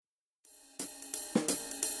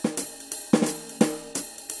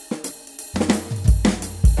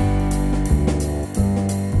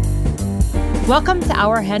Welcome to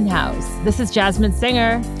Our Hen House. This is Jasmine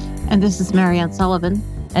Singer. And this is Marianne Sullivan.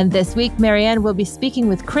 And this week, Marianne will be speaking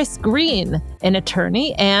with Chris Green, an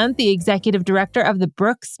attorney and the executive director of the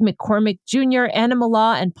Brooks McCormick Jr. Animal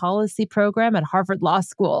Law and Policy Program at Harvard Law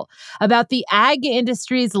School, about the ag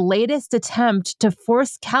industry's latest attempt to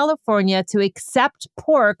force California to accept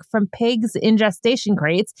pork from pigs in gestation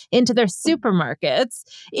crates into their supermarkets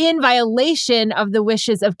in violation of the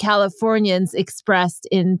wishes of Californians expressed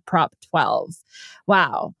in Prop 12.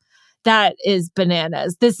 Wow. That is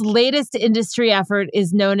bananas. This latest industry effort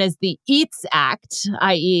is known as the EATS Act,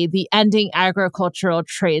 i.e. the Ending Agricultural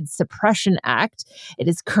Trade Suppression Act. It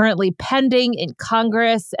is currently pending in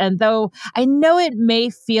Congress. And though I know it may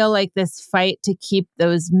feel like this fight to keep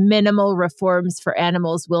those minimal reforms for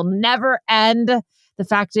animals will never end, the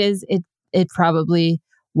fact is it probably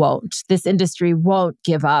won't. This industry won't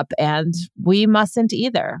give up, and we mustn't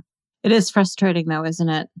either. It is frustrating, though, isn't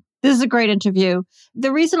it? This is a great interview.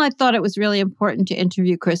 The reason I thought it was really important to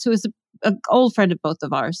interview Chris, who is an old friend of both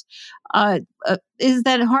of ours, is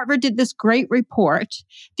that Harvard did this great report.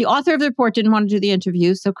 The author of the report didn't want to do the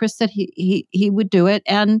interview, so Chris said he would do it.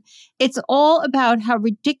 And it's all about how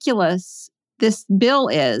ridiculous this bill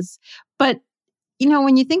is. But, you know,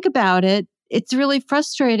 when you think about it, it's really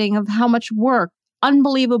frustrating of how much work,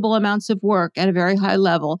 unbelievable amounts of work at a very high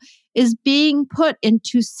level, is being put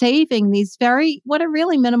into saving these what are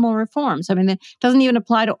really minimal reforms. I mean, it doesn't even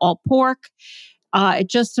apply to all pork. It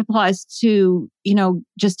just applies to,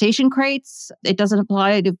 gestation crates. It doesn't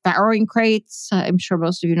apply to farrowing crates. I'm sure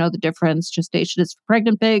most of you know the difference. Gestation is for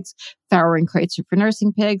pregnant pigs. Farrowing crates are for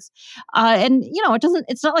nursing pigs.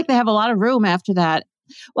 It's not like they have a lot of room after that.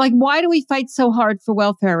 Like, why do we fight so hard for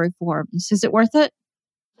welfare reforms? Is it worth it?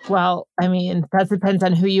 Well, I mean, that depends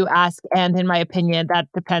on who you ask. And in my opinion, that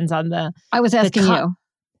depends on I was asking you.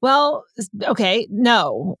 Well, okay.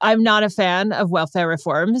 No, I'm not a fan of welfare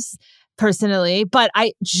reforms personally, but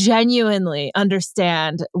I genuinely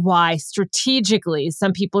understand why strategically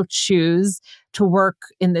some people choose to work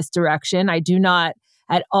in this direction. I do not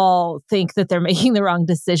at all think that they're making the wrong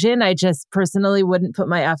decision. I just personally wouldn't put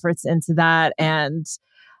my efforts into that. And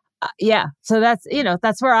so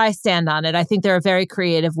that's where I stand on it. I think there are very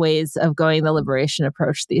creative ways of going the liberation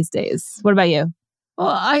approach these days. What about you?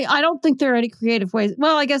 Well, I don't think there are any creative ways.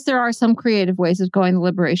 Well, I guess there are some creative ways of going the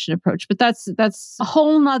liberation approach, but that's a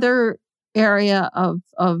whole nother area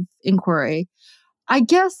of inquiry. I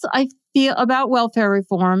guess I feel about welfare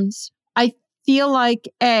reforms. I feel like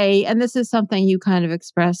and this is something you kind of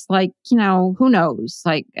expressed, who knows?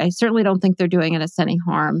 Like, I certainly don't think they're doing us any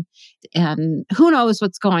harm. And who knows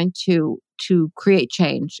what's going to create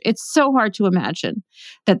change. It's so hard to imagine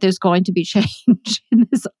that there's going to be change in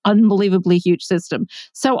this unbelievably huge system.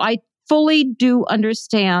 So I fully do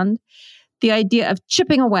understand the idea of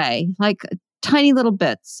chipping away, like tiny little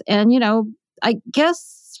bits. And, I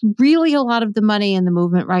guess really a lot of the money in the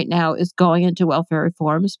movement right now is going into welfare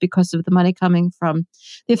reforms because of the money coming from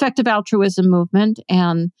the effective altruism movement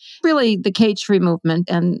and really the cage-free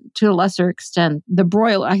movement, and to a lesser extent, the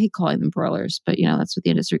broiler, I hate calling them broilers, but that's what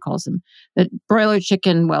the industry calls them, the broiler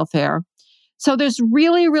chicken welfare. So there's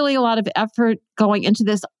really, really a lot of effort going into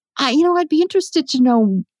this. I'd be interested to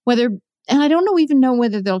know whether, and I don't even know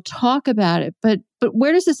whether they'll talk about it, but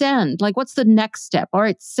where does this end? Like, what's the next step? All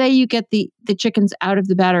right, say you get the chickens out of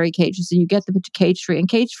the battery cages and you get them into cage-free. And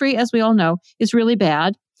cage-free, as we all know, is really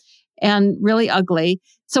bad and really ugly.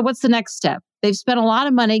 So what's the next step? They've spent a lot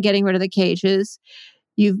of money getting rid of the cages.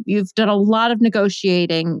 You've done a lot of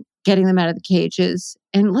negotiating, getting them out of the cages.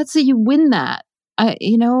 And let's say you win that.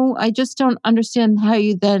 I just don't understand how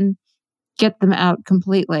you then get them out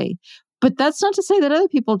completely. But that's not to say that other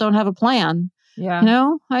people don't have a plan. Yeah.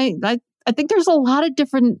 I think there's a lot of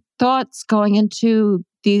different thoughts going into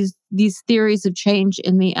these theories of change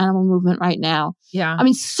in the animal movement right now. Yeah. I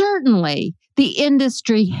mean, certainly the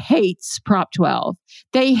industry hates Prop 12.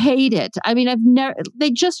 They hate it. I mean,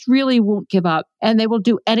 they just really won't give up, and they will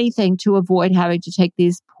do anything to avoid having to take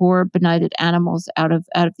these poor benighted animals out of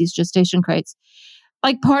these gestation crates.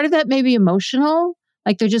 Like, part of that may be emotional.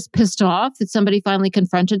 Like, they're just pissed off that somebody finally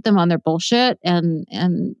confronted them on their bullshit.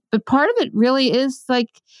 But part of it really is like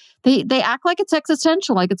they act like it's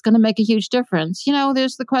existential, like it's going to make a huge difference.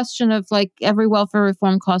 There's the question of, like, every welfare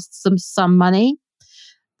reform costs them some money.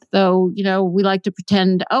 Though, we like to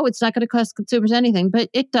pretend, it's not going to cost consumers anything, but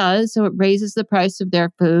it does. So it raises the price of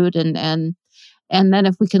their food. And then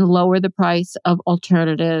if we can lower the price of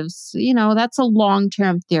alternatives, that's a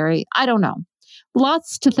long-term theory. I don't know.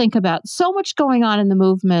 Lots to think about. So much going on in the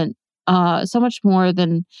movement, so much more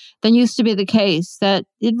than used to be the case, that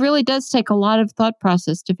it really does take a lot of thought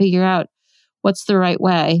process to figure out what's the right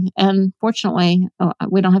way. And fortunately,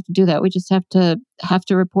 we don't have to do that. We just have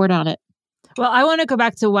to report on it. Well, I want to go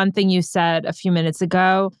back to one thing you said a few minutes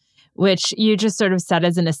ago, which you just sort of said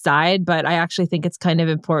as an aside, but I actually think it's kind of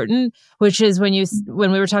important, which is when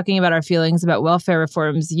we were talking about our feelings about welfare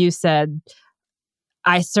reforms, you said,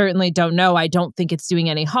 I certainly don't know. I don't think it's doing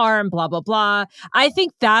any harm, blah, blah, blah. I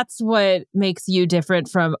think that's what makes you different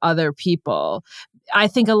from other people. I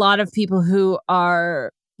think a lot of people who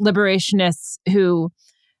are liberationists who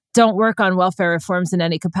don't work on welfare reforms in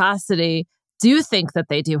any capacity do think that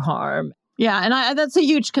they do harm. Yeah, and that's a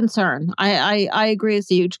huge concern. I agree it's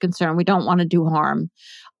a huge concern. We don't want to do harm.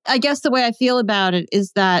 I guess the way I feel about it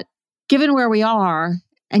is that given where we are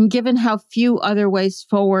and given how few other ways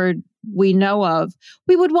forward we know of,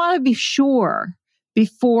 we would want to be sure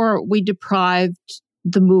before we deprived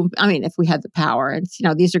the move. I mean, if we had the power, and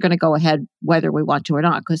these are going to go ahead whether we want to or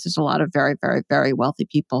not, because there's a lot of very, very, very wealthy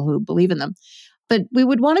people who believe in them. But we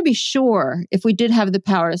would want to be sure, if we did have the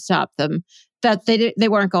power to stop them, that they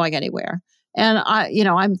weren't going anywhere. And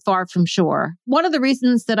I'm far from sure. One of the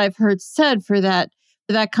reasons that I've heard said for that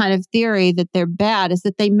kind of theory that they're bad is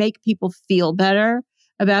that they make people feel better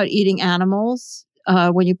about eating animals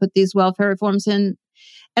when you put these welfare reforms in.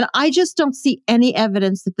 And I just don't see any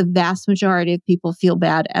evidence that the vast majority of people feel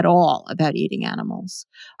bad at all about eating animals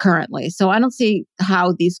currently. So I don't see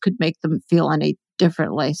how these could make them feel any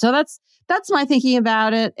differently. So that's my thinking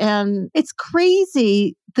about it. And it's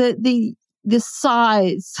crazy the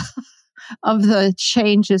size of the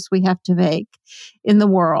changes we have to make in the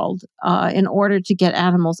world in order to get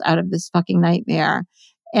animals out of this fucking nightmare,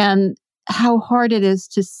 and how hard it is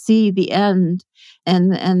to see the end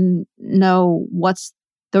and know what's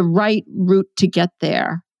the right route to get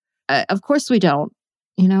there. Of course we don't,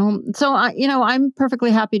 So I'm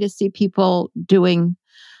perfectly happy to see people doing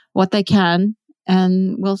what they can,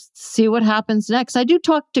 and we'll see what happens next. I do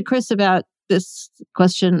talk to Chris about this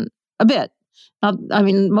question a bit. I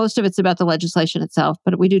mean, most of it's about the legislation itself,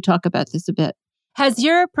 but we do talk about this a bit. Has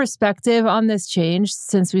your perspective on this changed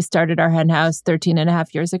since we started our hen house 13 and a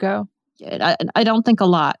half years ago? I don't think a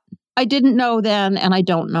lot. I didn't know then, and I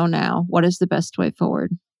don't know now. What is the best way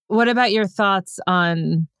forward? What about your thoughts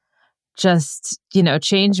on just,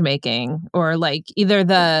 change making, or like either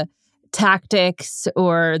the tactics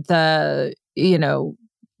or the,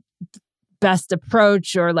 best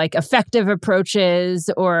approach, or like effective approaches,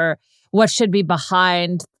 or what should be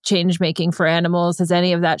behind change making for animals? Has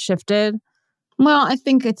any of that shifted? Well, I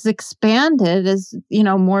think it's expanded as,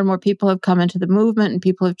 more and more people have come into the movement and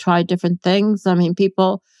people have tried different things. I mean,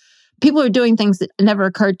 people are doing things that never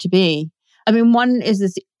occurred to me. I mean, one is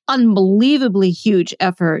this unbelievably huge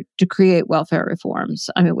effort to create welfare reforms,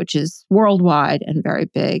 which is worldwide and very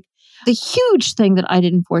big. The huge thing that I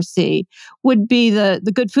didn't foresee would be the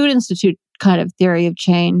Good Food Institute kind of theory of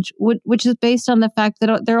change, which is based on the fact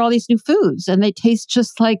that there are all these new foods and they taste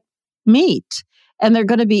just like meat. And they're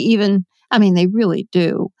going to be they really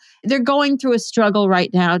do. They're going through a struggle right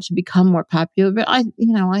now to become more popular, but I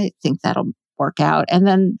think that'll work out. And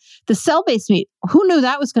then the cell-based meat, who knew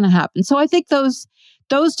that was going to happen? So I think those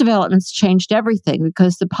developments changed everything,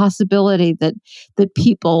 because the possibility that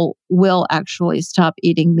people will actually stop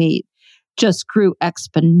eating meat just grew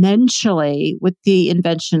exponentially with the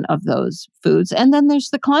invention of those foods. And then there's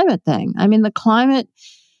the climate thing. I mean, the climate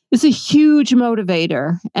is a huge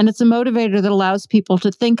motivator, and it's a motivator that allows people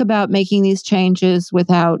to think about making these changes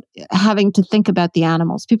without having to think about the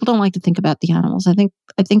animals. People don't like to think about the animals. I think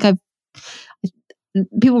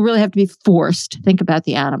people really have to be forced to think about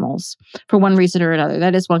the animals for one reason or another.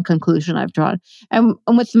 That is one conclusion I've drawn. And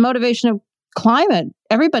with the motivation of climate,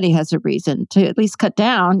 everybody has a reason to at least cut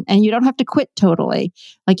down, and you don't have to quit totally.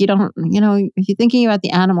 Like you don't, if you're thinking about the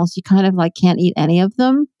animals, you kind of like can't eat any of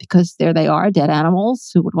them because there they are, dead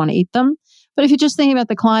animals. Who would want to eat them? But if you're just thinking about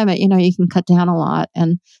the climate, you can cut down a lot.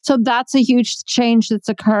 And so that's a huge change that's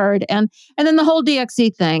occurred. And then the whole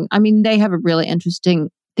DXE thing, they have a really interesting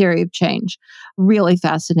theory of change, really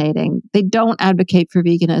fascinating. They don't advocate for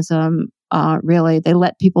veganism, really. They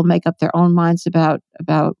let people make up their own minds about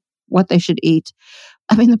what they should eat.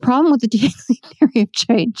 The problem with the DXE theory of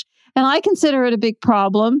change, and I consider it a big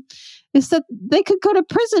problem, is that they could go to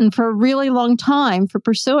prison for a really long time for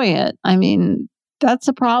pursuing it. That's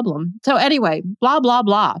a problem. So anyway, blah, blah,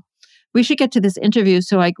 blah. We should get to this interview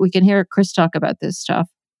so we can hear Chris talk about this stuff.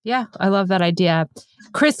 Yeah, I love that idea.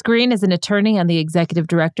 Chris Green is an attorney and the executive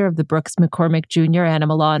director of the Brooks McCormick Jr.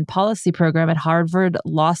 Animal Law and Policy Program at Harvard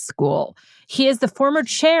Law School. He is the former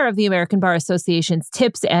chair of the American Bar Association's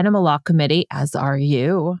TIPS Animal Law Committee, as are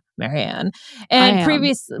you, Marianne. And I am.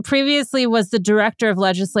 previously was the Director of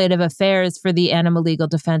Legislative Affairs for the Animal Legal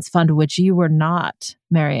Defense Fund, which you were not,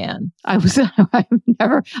 Marianne. I've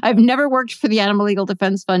never worked for the Animal Legal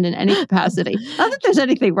Defense Fund in any capacity. Not that there's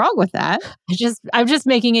anything wrong with that. I'm just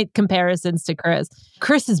making it comparisons to Chris.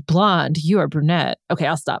 Chris is blonde. You are brunette. Okay,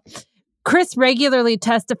 I'll stop. Chris regularly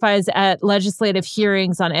testifies at legislative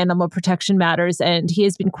hearings on animal protection matters, and he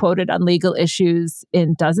has been quoted on legal issues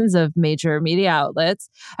in dozens of major media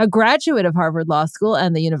outlets. A graduate of Harvard Law School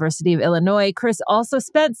and the University of Illinois, Chris also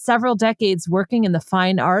spent several decades working in the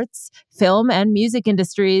fine arts, film, and music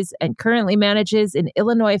industries, and currently manages an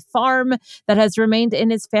Illinois farm that has remained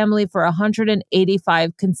in his family for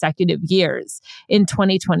 185 consecutive years. In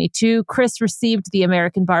 2022, Chris received the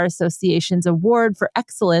American Bar Association's Award for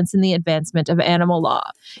Excellence in the Advancement of Animal Law.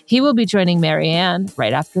 He will be joining Marianne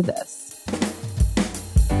right after this.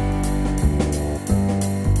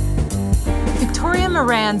 Victoria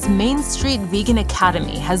Moran's Main Street Vegan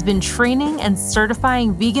Academy has been training and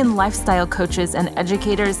certifying vegan lifestyle coaches and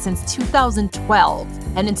educators since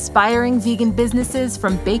 2012 and inspiring vegan businesses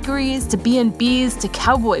from bakeries to B&Bs to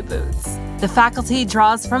cowboy boots. The faculty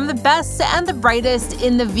draws from the best and the brightest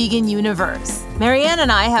in the vegan universe. Marianne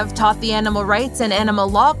and I have taught the animal rights and animal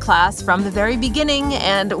law class from the very beginning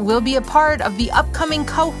and will be a part of the upcoming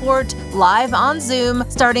cohort live on Zoom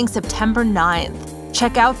starting September 9th.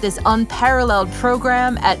 Check out this unparalleled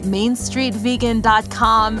program at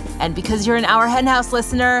mainstreetvegan.com. And because you're an Our Hen House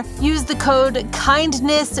listener, use the code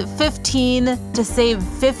KINDNESS15 to save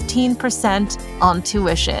 15% on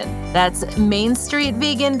tuition. That's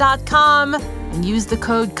mainstreetvegan.com and use the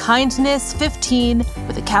code KINDNESS15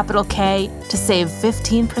 with a capital K to save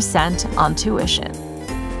 15% on tuition.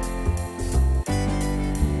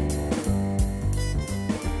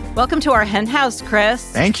 Welcome to Our Hen House, Chris.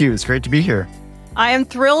 Thank you. It's great to be here. I am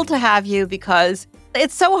thrilled to have you because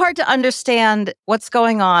it's so hard to understand what's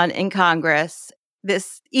going on in Congress.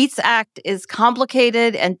 This EATS Act is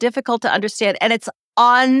complicated and difficult to understand, and it's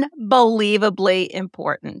unbelievably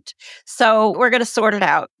important. So we're going to sort it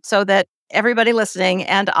out so that everybody listening,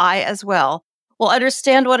 and I as well, will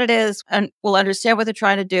understand what it is, and will understand what they're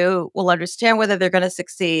trying to do, will understand whether they're going to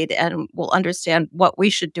succeed, and will understand what we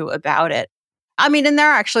should do about it. I mean, and there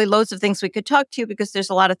are actually loads of things we could talk to you because there's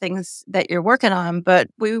a lot of things that you're working on, but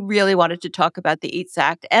we really wanted to talk about the EATS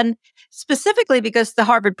Act, and specifically because the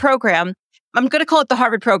Harvard program, I'm going to call it the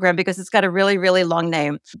Harvard program because it's got a really, really long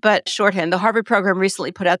name, but shorthand, the Harvard program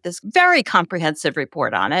recently put out this very comprehensive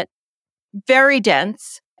report on it, very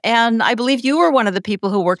dense. And I believe you were one of the people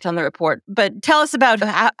who worked on the report, but tell us about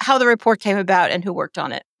how the report came about and who worked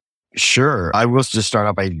on it. Sure. I will just start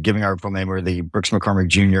out by giving our full name. We're the Brooks McCormick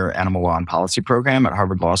Jr. Animal Law and Policy Program at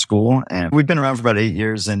Harvard Law School. And we've been around for about 8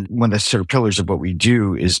 years. And one of the sort of pillars of what we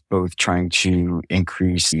do is both trying to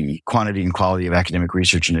increase the quantity and quality of academic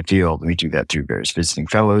research in the field. And we do that through various visiting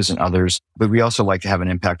fellows and others. But we also like to have an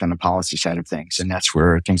impact on the policy side of things. And that's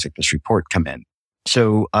where things like this report come in.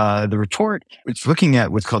 So the report, it's looking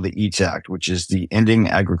at what's called the EATS Act, which is the Ending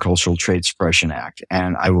Agricultural Trade Suppression Act.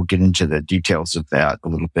 And I will get into the details of that a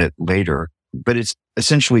little bit later. But it's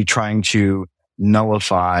essentially trying to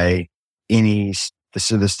nullify any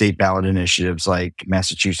the state ballot initiatives like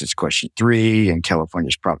Massachusetts Question 3 and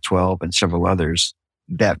California's Prop 12 and several others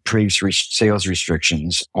that place sales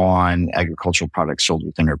restrictions on agricultural products sold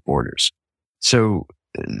within our borders. So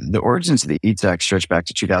the origins of the EATS Act stretch back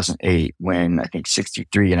to 2008 when I think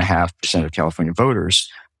 63.5% of California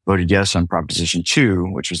voters voted yes on Proposition 2,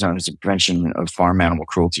 which was known as the Prevention of Farm Animal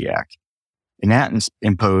Cruelty Act. And that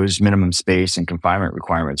imposed minimum space and confinement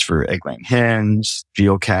requirements for egg-laying hens,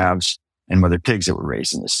 veal calves, and mother pigs that were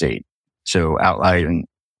raised in the state. So outlining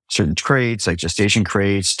certain crates like gestation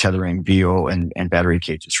crates, tethering veal, and battery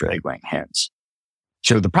cages for egg-laying hens.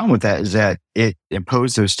 So the problem with that is that it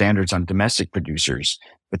imposed those standards on domestic producers,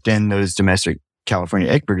 but then those domestic California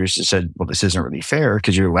egg producers said, well, this isn't really fair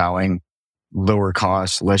because you're allowing lower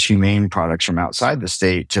cost, less humane products from outside the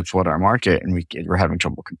state to flood our market, and we're having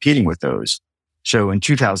trouble competing with those. So in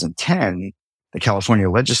 2010, the California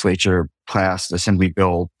legislature passed Assembly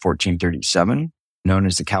Bill 1437, known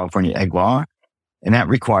as the California Egg Law, and that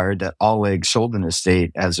required that all eggs sold in the state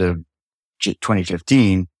as of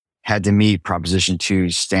 2015 had to meet Proposition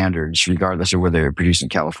 2 standards, regardless of whether they're produced in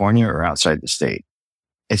California or outside the state.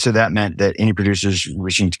 And so that meant that any producers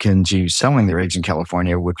wishing to continue selling their eggs in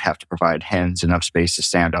California would have to provide hens enough space to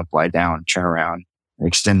stand up, lie down, turn around, and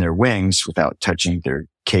extend their wings without touching their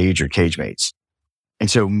cage or cage mates.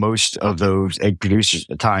 And so most of those egg producers at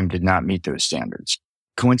the time did not meet those standards.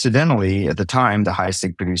 Coincidentally, at the time, the highest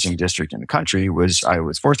egg producing district in the country was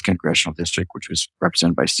Iowa's 4th Congressional District, which was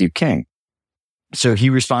represented by Steve King. So he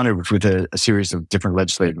responded with a series of different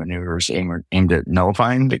legislative maneuvers aimed at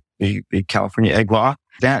nullifying the California egg law.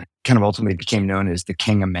 That kind of ultimately became known as the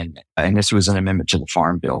King Amendment. And this was an amendment to the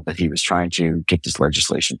Farm Bill that he was trying to get this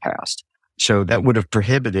legislation passed. So that would have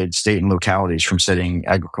prohibited state and localities from setting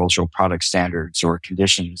agricultural product standards or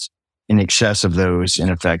conditions in excess of those in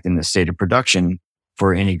effect in the state of production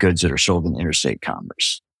for any goods that are sold in interstate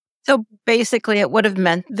commerce. So basically, it would have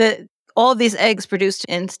meant that all of these eggs produced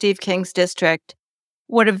in Steve King's district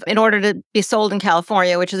would have, in order to be sold in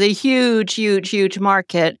California, which is a huge, huge, huge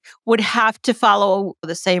market, would have to follow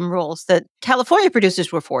the same rules that California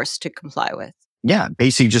producers were forced to comply with. Yeah,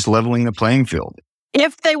 basically just leveling the playing field.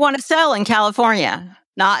 If they want to sell in California.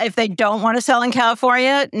 Not if they don't want to sell in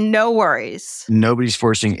California, no worries. Nobody's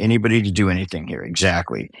forcing anybody to do anything here.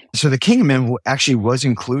 Exactly. So the King Amendment actually was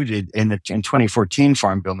included in 2014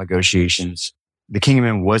 Farm Bill negotiations. The King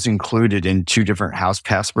Amendment was included in two different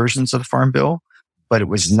House-passed versions of the Farm Bill, but it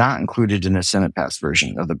was not included in the Senate-passed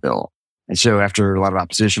version of the bill. And so after a lot of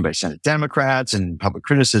opposition by Senate Democrats and public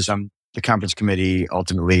criticism, the conference committee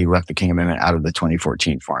ultimately left the King Amendment out of the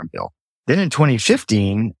 2014 Farm Bill. Then in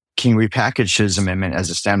 2015, King repackaged his amendment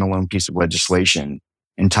as a standalone piece of legislation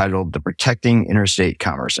entitled the Protecting Interstate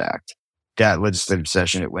Commerce Act. That legislative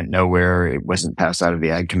session, it went nowhere. It wasn't passed out of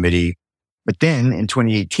the Ag Committee. But then in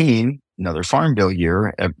 2018, another Farm Bill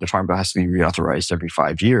year, the Farm Bill has to be reauthorized every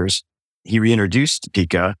 5 years. He reintroduced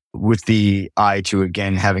PICA with the eye to,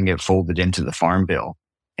 again, having it folded into the Farm Bill.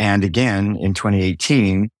 And again, in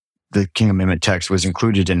 2018, the King Amendment text was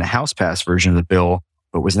included in the House-passed version of the bill,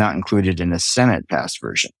 but was not included in the Senate-passed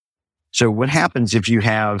version. So what happens if you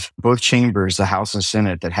have both chambers, the House and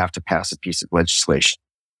Senate, that have to pass a piece of legislation?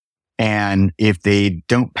 And if they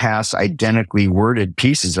don't pass identically worded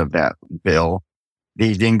pieces of that bill,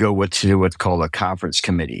 they then go to what's called a conference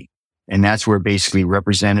committee. And that's where basically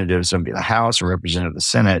representatives of the House or representatives of the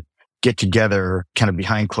Senate get together kind of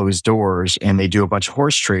behind closed doors, and they do a bunch of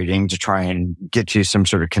horse trading to try and get to some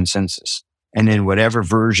sort of consensus. And then whatever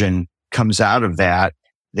version comes out of that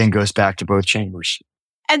then goes back to both chambers.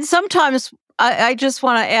 And sometimes I just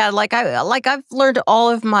want to add, I've learned all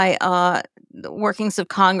of my workings of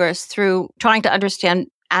Congress through trying to understand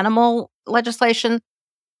animal legislation.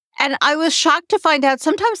 And I was shocked to find out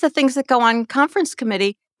sometimes the things that go on conference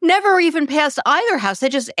committee never even pass either house. They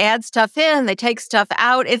just add stuff in, they take stuff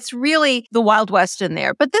out. It's really the Wild West in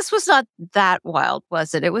there. But this was not that wild,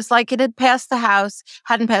 was it? It was like it had passed the House,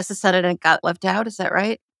 hadn't passed the Senate, and it got left out. Is that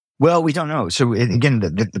right? Well, we don't know. So again,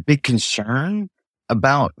 the big concern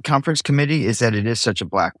about conference committee is that it is such a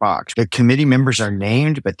black box. The committee members are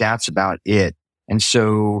named, but that's about it. And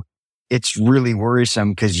so it's really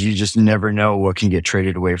worrisome because you just never know what can get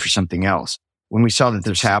traded away for something else. When we saw that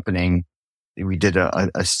this happening, we did a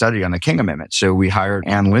study on the King Amendment. So we hired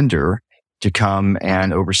Ann Linder to come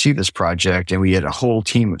and oversee this project. And we had a whole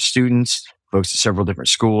team of students, folks at several different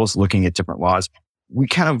schools looking at different laws. We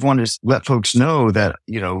kind of want to let folks know that,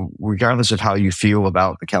 regardless of how you feel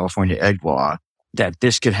about the California egg law, that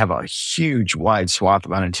this could have a huge, wide swath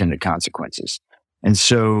of unintended consequences. And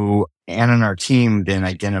so Ann and our team then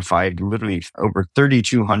identified literally over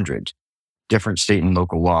 3,200 different state and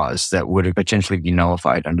local laws that would potentially be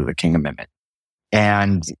nullified under the King Amendment.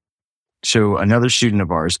 And so another student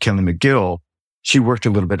of ours, Kelly McGill, she worked a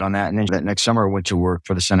little bit on that. And then that next summer went to work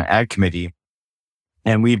for the Senate Ag Committee.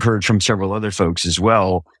 And we've heard from several other folks as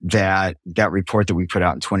well that that report that we put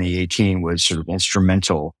out in 2018 was sort of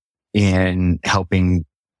instrumental in helping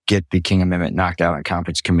get the King Amendment knocked out on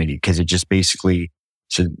conference committee, because it just basically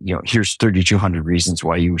said, here's 3,200 reasons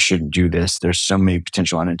why you shouldn't do this. There's so many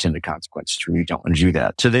potential unintended consequences where you don't want to do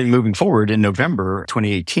that. So then moving forward in November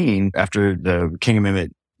 2018, after the King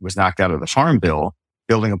Amendment was knocked out of the Farm Bill,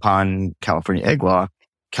 building upon California egg law,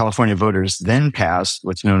 California voters then passed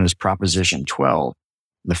what's known as Proposition 12,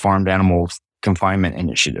 the Farmed Animal Confinement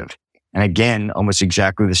Initiative. And again, almost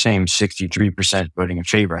exactly the same, 63% voting in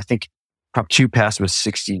favor. I think Prop 2 passed with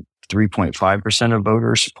 63.5% of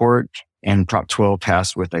voter support, and Prop 12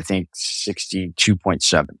 passed with, I think,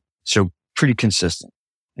 62.7%. So pretty consistent.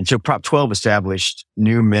 And so Prop 12 established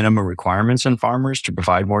new minimum requirements on farmers to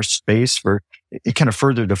provide more space for, it kind of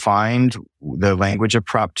further defined the language of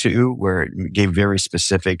Prop 2, where it gave very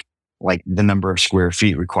specific, like the number of square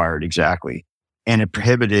feet required exactly. And it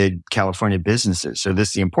prohibited California businesses. So this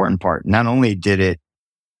is the important part. Not only did it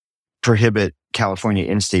prohibit California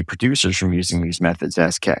in-state producers from using these methods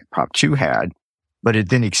as Prop 2 had, but it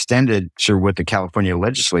then extended to what the California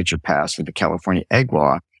legislature passed with the California egg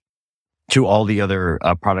law to all the other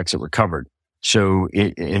products that were covered. So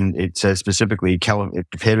it says specifically, it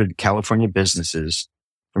prohibited California businesses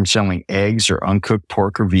from selling eggs or uncooked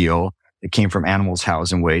pork or veal that came from animals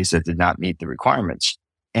housed in ways that did not meet the requirements.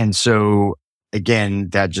 And so again,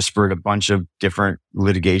 that just spurred a bunch of different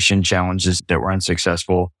litigation challenges that were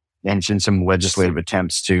unsuccessful, and some legislative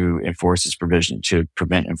attempts to enforce this provision to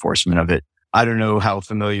prevent enforcement of it. I don't know how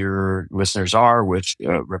familiar listeners are with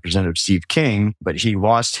Representative Steve King, but he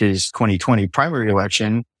lost his 2020 primary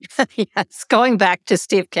election. Yes, going back to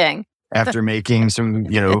Steve King. After making some,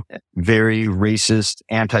 very racist,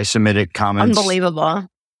 anti-Semitic comments.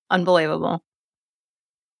 Unbelievable.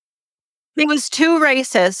 He was too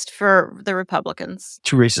racist for the Republicans.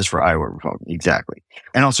 Too racist for Iowa Republicans, exactly.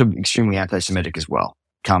 And also extremely anti-Semitic as well,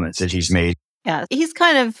 comments that he's made. Yeah, he's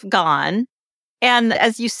kind of gone. And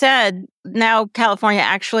as you said, now California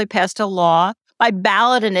actually passed a law by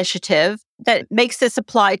ballot initiative that makes this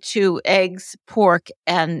apply to eggs, pork,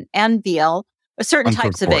 and veal, certain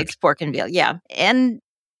types of eggs, pork, and veal. Yeah. And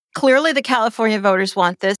clearly the California voters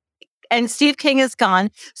want this. And Steve King is gone.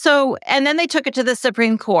 So, and then they took it to the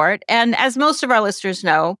Supreme Court. And as most of our listeners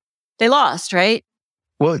know, they lost, right?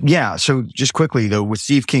 Well, yeah. So just quickly, though, with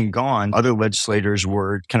Steve King gone, other legislators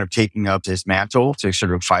were kind of taking up his mantle to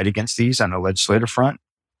sort of fight against these on the legislative front.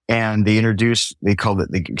 And they called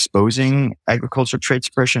it the Exposing Agricultural Trade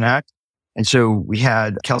Suppression Act. And so we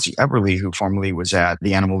had Kelsey Eberly, who formerly was at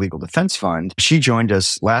the Animal Legal Defense Fund. She joined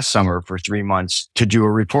us last summer for 3 months to do a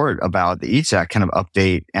report about the EATS Act kind of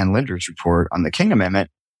update and Linder's report on the King Amendment.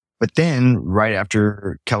 But then right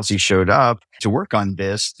after Kelsey showed up to work on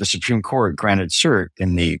this, the Supreme Court granted cert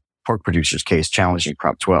in the pork producers case challenging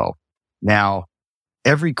Prop 12. Now,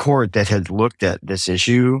 every court that had looked at this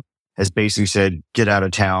issue has basically said, get out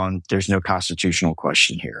of town. There's no constitutional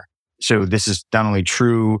question here. So this is not only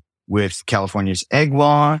true with California's egg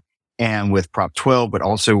law and with Prop 12, but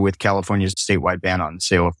also with California's statewide ban on the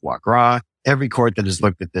sale of foie gras. Every court that has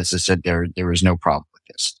looked at this has said there is no problem with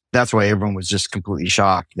this. That's why everyone was just completely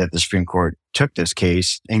shocked that the Supreme Court took this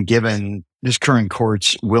case. And given this current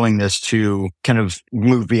court's willingness to kind of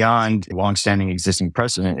move beyond longstanding existing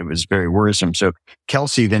precedent, it was very worrisome. So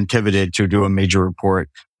Kelsey then pivoted to do a major report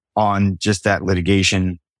on just that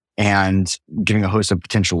litigation and giving a host of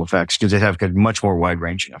potential effects, because it have much more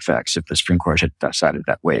wide-ranging effects if the Supreme Court had decided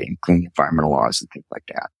that way, including environmental laws and things like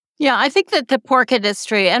that. Yeah, I think that the pork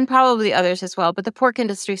industry, and probably others as well, but the pork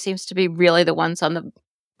industry seems to be really the ones on the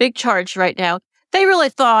big charge right now. They really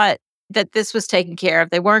thought that this was taken care of.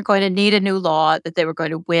 They weren't going to need a new law, that they were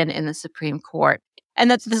going to win in the Supreme Court,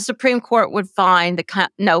 and that the Supreme Court would find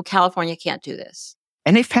that, no, California can't do this.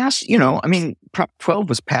 And they passed, Prop 12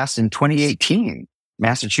 was passed in 2018.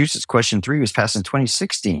 Massachusetts Question 3 was passed in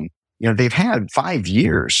 2016. They've had 5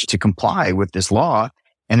 years to comply with this law.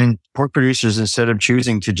 And then pork producers, instead of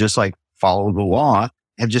choosing to just follow the law,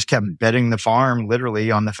 have just kept betting the farm literally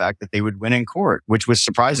on the fact that they would win in court, which was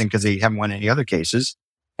surprising because they haven't won any other cases.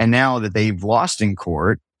 And now that they've lost in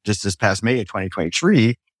court, just this past May of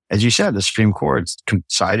 2023, as you said, the Supreme Court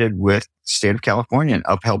sided with the state of California and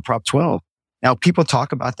upheld Prop 12. Now, people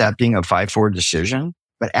talk about that being a 5-4 decision.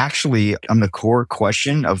 But actually, on the core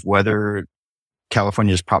question of whether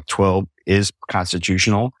California's Prop 12 is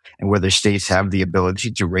constitutional and whether states have the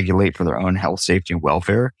ability to regulate for their own health, safety, and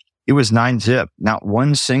welfare, it was 9-0. Not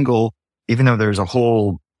one single, even though there's a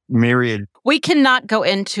whole myriad. We cannot go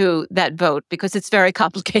into that vote because it's very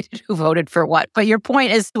complicated who voted for what. But your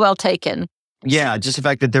point is well taken. Yeah, just the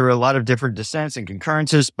fact that there were a lot of different dissents and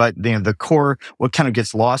concurrences, but the core, what kind of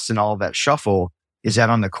gets lost in all of that shuffle is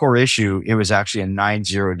that on the core issue, it was actually a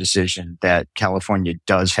 9-0 decision that California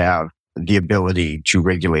does have the ability to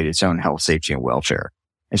regulate its own health, safety, and welfare.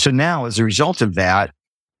 And so now, as a result of that,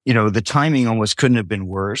 the timing almost couldn't have been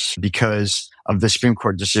worse because of the Supreme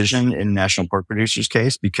Court decision in National Pork Producers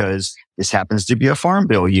case, because this happens to be a farm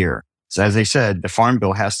bill year. So as I said, the farm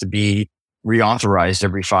bill has to be reauthorized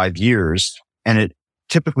every 5 years, and it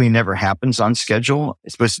typically never happens on schedule.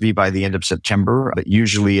 It's supposed to be by the end of September, but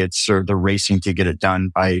usually it's sort of the racing to get it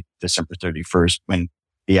done by December 31st when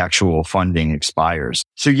the actual funding expires.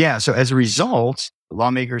 So as a result,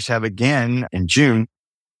 lawmakers have again in June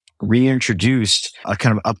reintroduced a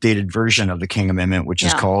kind of updated version of the King Amendment, which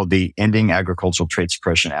is called the Ending Agricultural Trade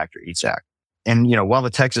Suppression Act, or EATS Act. And, while the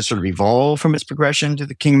text has sort of evolved from its progression to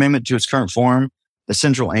the King Amendment to its current form, the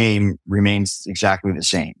central aim remains exactly the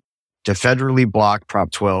same: to federally block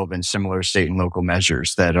Prop 12 and similar state and local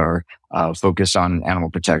measures that are focused on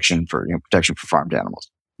animal protection for farmed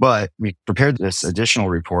animals. But we prepared this additional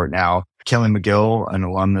report now. Kelly McGill, an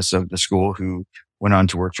alumnus of the school who went on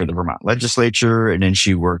to work for the Vermont legislature, and then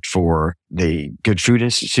she worked for the Good Food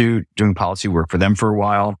Institute, doing policy work for them for a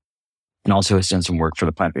while, and also has done some work for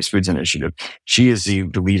the Plant-Based Foods Initiative. She is the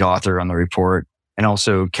lead author on the report. and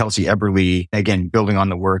also Kelsey Eberly, again, building on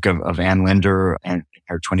the work of Ann Linder and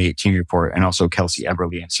her 2018 report, and also Kelsey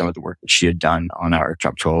Eberly and some of the work that she had done on our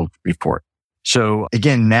Top 12 report. So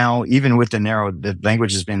again, now, even with the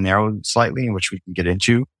language has been narrowed slightly, which we can get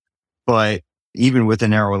into, but even with the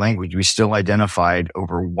narrower language, we still identified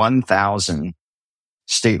over 1,000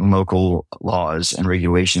 state and local laws and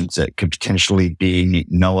regulations that could potentially be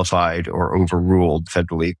nullified or overruled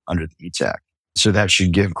federally under the EATS Act. So that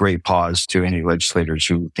should give great pause to any legislators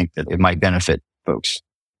who think that it might benefit folks.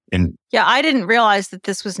 Yeah, I didn't realize that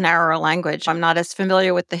this was narrower language. I'm not as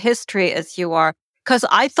familiar with the history as you are, because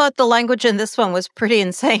I thought the language in this one was pretty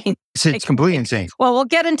insane. It's completely insane. Well, we'll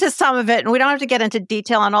get into some of it, and we don't have to get into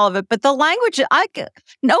detail on all of it. But the language,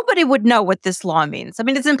 nobody would know what this law means. I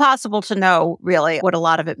mean, it's impossible to know really what a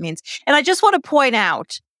lot of it means. And I just want to point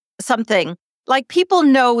out something. Like, people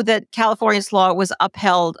know that California's law was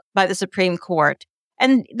upheld by the Supreme Court,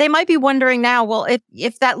 and they might be wondering now, well,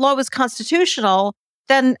 if that law was constitutional,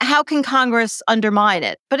 then how can Congress undermine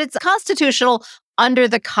it? But it's constitutional under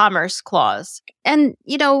the Commerce Clause. And,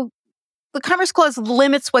 the Commerce Clause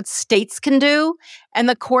limits what states can do. And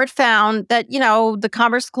the court found that, the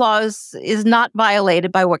Commerce Clause is not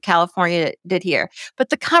violated by what California did here. But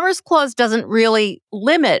the Commerce Clause doesn't really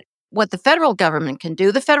limit what the federal government can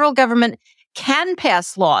do. The federal government can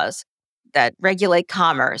pass laws that regulate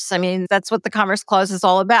commerce. I mean, that's what the Commerce Clause is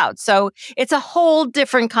all about. So it's a whole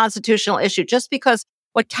different constitutional issue. Just because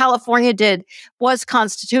what California did was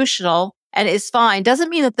constitutional and is fine doesn't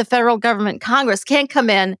mean that the federal government, Congress, can't come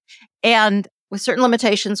in and, with certain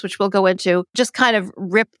limitations, which we'll go into, just kind of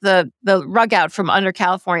rip the rug out from under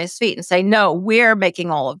California's feet and say, no, we're making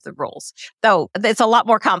all of the rules. Though it's a lot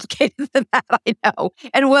more complicated than that, I know.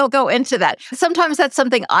 And we'll go into that. Sometimes that's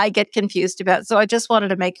something I get confused about. So I just wanted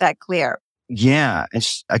to make that clear. Yeah,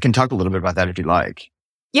 I can talk a little bit about that if you'd like.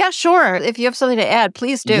 Yeah, sure. If you have something to add,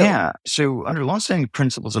 please do. Yeah. So under longstanding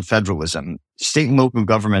principles of federalism, state and local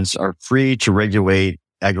governments are free to regulate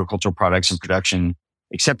agricultural products and production,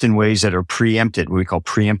 except in ways that are preempted, what we call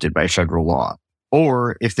preempted by federal law,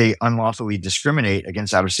 or if they unlawfully discriminate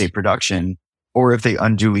against out-of-state production, or if they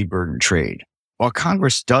unduly burden trade. While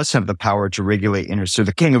Congress does have the power to regulate so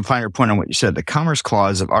the king of finer point on what you said, the Commerce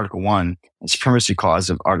Clause of Article 1 and Supremacy Clause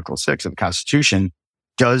of Article 6 of the Constitution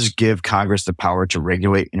does give Congress the power to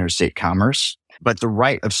regulate interstate commerce, but the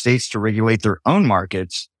right of states to regulate their own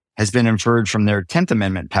markets has been inferred from their 10th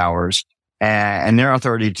Amendment powers, and their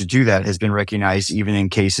authority to do that has been recognized even in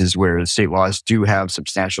cases where the state laws do have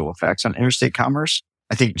substantial effects on interstate commerce.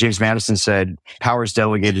 I think James Madison said, powers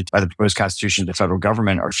delegated by the proposed Constitution to the federal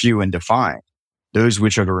government are few and defined. Those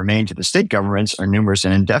which are to remain to the state governments are numerous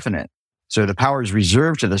and indefinite. So the powers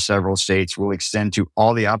reserved to the several states will extend to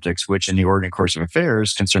all the objects which in the ordinary course of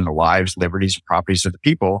affairs concern the lives, liberties, and properties of the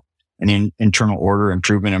people and the internal order,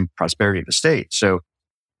 improvement, and prosperity of the state. So,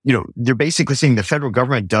 they're basically saying the federal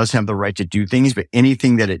government does have the right to do things, but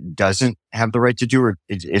anything that it doesn't have the right to do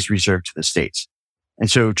is reserved to the states. And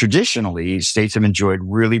so traditionally, states have enjoyed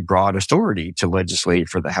really broad authority to legislate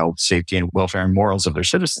for the health, safety, and welfare and morals of their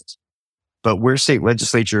citizens. But where state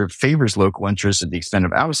legislature favors local interests at the expense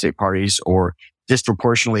of out-of-state parties or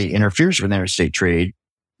disproportionately interferes with interstate trade,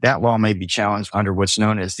 that law may be challenged under what's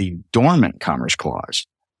known as the Dormant Commerce Clause.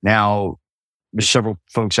 Now, there's several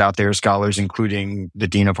folks out there, scholars, including the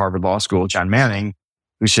dean of Harvard Law School, John Manning,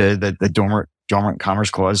 who said that the Dormant Commerce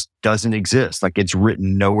Clause doesn't exist. Like, it's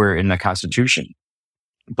written nowhere in the Constitution.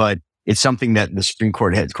 But it's something that the Supreme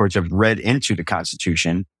Court courts have read into the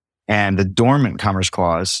Constitution. And the Dormant Commerce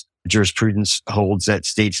Clause jurisprudence holds that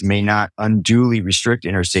states may not unduly restrict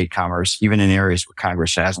interstate commerce, even in areas where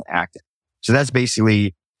Congress hasn't acted. So that's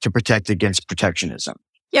basically to protect against protectionism.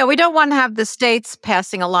 Yeah, we don't want to have the states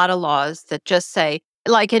passing a lot of laws that just say,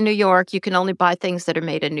 like in New York, you can only buy things that are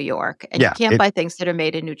made in New York, and you can't buy things that are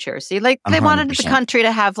made in New Jersey. Like, they 100%. Wanted the country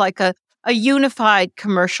to have like a unified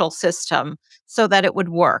commercial system so that it would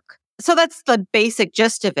work. So that's the basic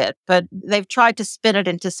gist of it, but they've tried to spin it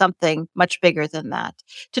into something much bigger than that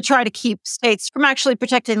to try to keep states from actually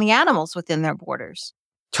protecting the animals within their borders.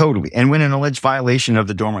 Totally. And when an alleged violation of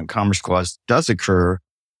the Dormant Commerce Clause does occur,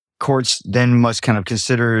 courts then must kind of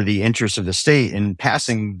consider the interests of the state in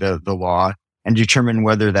passing the law and determine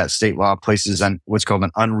whether that state law places on what's called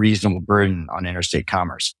an unreasonable burden on interstate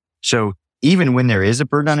commerce. So even when there is a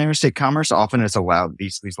burden on interstate commerce, often it's allowed,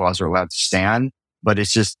 these laws are allowed to stand, but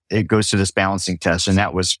it goes to this balancing test. And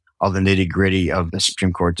that was all the nitty gritty of the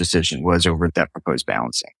Supreme Court decision was over that proposed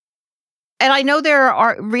balancing. And I know there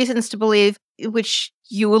are reasons to believe, which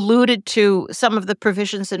you alluded to some of the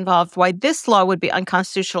provisions involved, why this law would be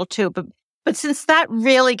unconstitutional too. But since that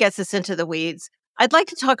really gets us into the weeds, I'd like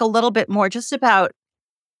to talk a little bit more just about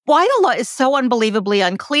why the law is so unbelievably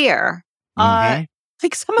unclear. Mhm.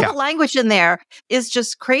 Like some of the language in there is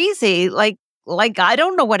just crazy. Like I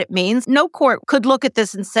don't know what it means. No court could look at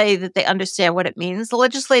this and say that they understand what it means. The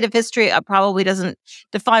legislative history probably doesn't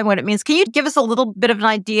define what it means. Can you give us a little bit of an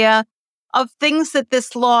idea of things that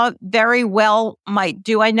this law very well might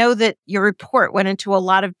do? I know that your report went into a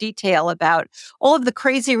lot of detail about all of the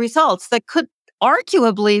crazy results that could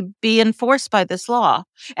arguably be enforced by this law.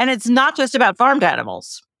 And it's not just about farmed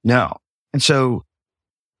animals. No. And so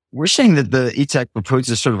we're saying that the EATS Act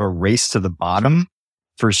proposes sort of a race to the bottom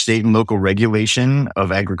for state and local regulation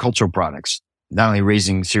of agricultural products, not only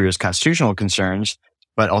raising serious constitutional concerns,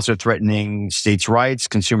 but also threatening states' rights,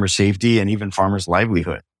 consumer safety, and even farmers'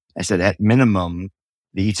 livelihood. I said at minimum,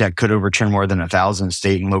 the EATS Act could overturn more than 1,000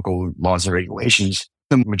 state and local laws and regulations,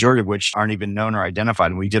 the majority of which aren't even known or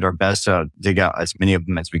identified. And we did our best to dig out as many of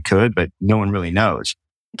them as we could, but no one really knows.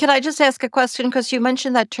 Can I just ask a question? Because you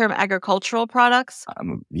mentioned that term agricultural products.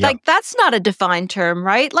 Yeah. Like, that's not a defined term,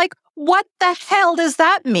 right? Like, what the hell does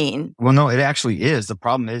that mean? Well, no, it actually is. The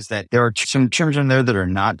problem is that there are some terms in there that are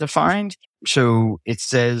not defined. So it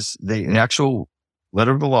says the actual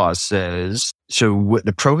letter of the law says,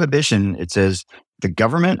 the prohibition, it says the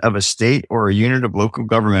government of a state or a unit of local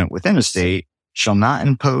government within a state shall not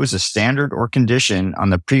impose a standard or condition on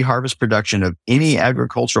the pre-harvest production of any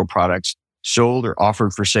agricultural products sold or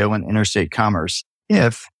offered for sale in interstate commerce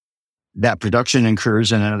if that production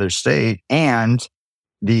occurs in another state and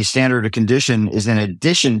the standard or condition is in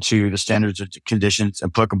addition to the standards or conditions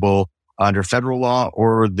applicable under federal law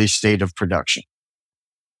or the state of production.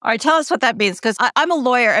 All right, tell us what that means, because I'm a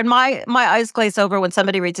lawyer and my eyes glaze over when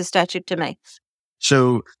somebody reads a statute to me.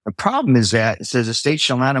 So the problem is that it says a state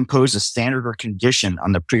shall not impose a standard or condition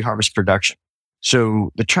on the pre-harvest production.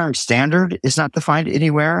 So the term standard is not defined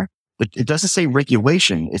anywhere, but it doesn't say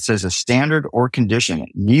regulation. It says a standard or condition.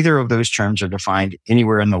 Neither of those terms are defined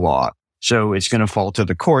anywhere in the law. So it's going to fall to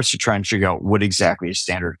the courts to try and figure out what exactly a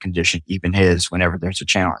standard condition even is whenever there's a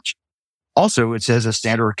challenge. Also, it says a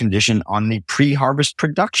standard or condition on the pre-harvest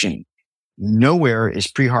production. Nowhere is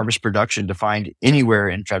pre-harvest production defined anywhere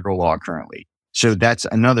in federal law currently. So that's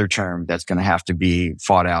another term that's going to have to be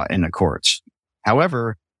fought out in the courts.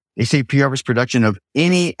 However, they say pre-harvest production of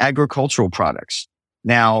any agricultural products.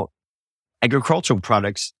 Now, agricultural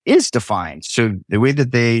products is defined. So the way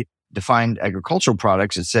that they defined agricultural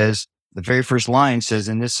products, it says, the very first line says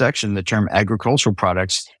in this section, the term agricultural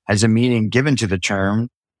products has a meaning given to the term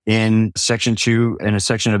in section 2 in a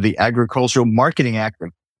section of the Agricultural Marketing Act of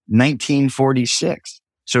 1946.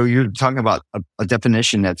 So you're talking about a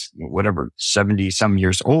definition that's 70 some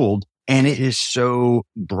years old, and it is so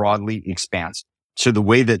broadly expansive. So the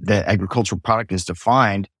way that the agricultural product is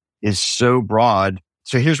defined is so broad.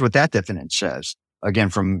 So here's what that definition says. Again,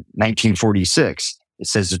 from 1946, it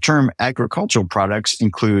says the term agricultural products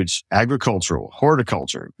includes agricultural,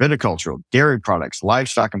 horticulture, viticultural, dairy products,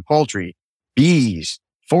 livestock and poultry, bees,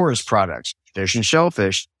 forest products, fish and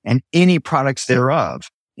shellfish, and any products thereof,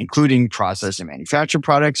 including processed and manufactured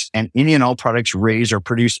products and any and all products raised or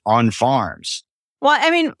produced on farms. Well, I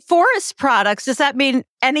mean, forest products, does that mean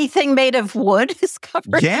anything made of wood is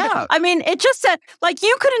covered? Yeah. I mean, it just said, like,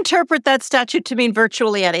 you could interpret that statute to mean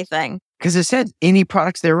virtually anything. Because it said any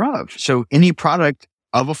products thereof. So any product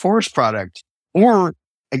of a forest product, or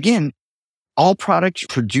again, all products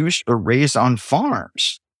produced or raised on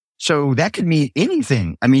farms. So that could mean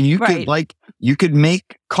anything. I mean, you could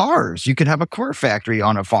make cars. You could have a car factory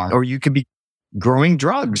on a farm, or you could be growing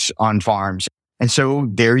drugs on farms. And so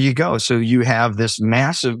there you go. So you have this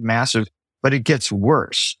massive, but it gets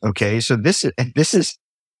worse. Okay. So this is,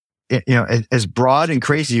 as broad and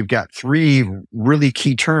crazy. You've got three really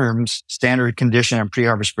key terms: standard, condition, and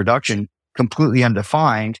pre-harvest production, completely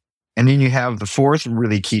undefined. And then you have the fourth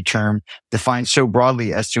really key term defined so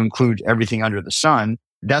broadly as to include everything under the sun.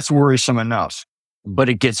 That's worrisome enough, but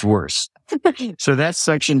it gets worse. So that's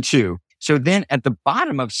section 2. So then at the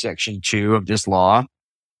bottom of section 2 of this law,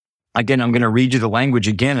 again, I'm going to read you the language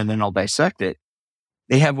again, and then I'll dissect it.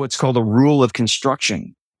 They have what's called a rule of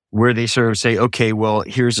construction, where they sort of say, okay, well,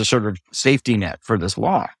 here's a sort of safety net for this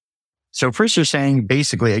law. So first they're saying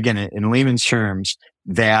basically, again, in layman's terms,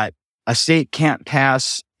 that a state can't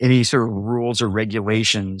pass any sort of rules or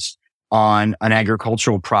regulations on an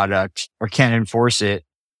agricultural product or can't enforce it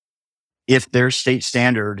if their state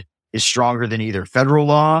standard is stronger than either federal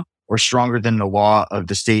law or stronger than the law of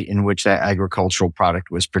the state in which that agricultural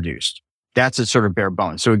product was produced. That's a sort of bare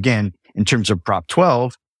bones. So again, in terms of Prop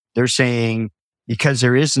 12, they're saying because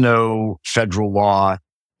there is no federal law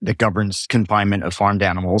that governs confinement of farmed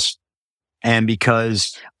animals, and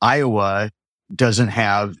because Iowa doesn't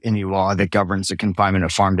have any law that governs the confinement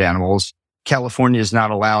of farmed animals. California is not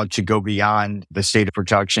allowed to go beyond the state of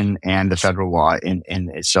production and the federal law in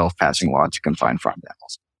itself passing law to confine farmed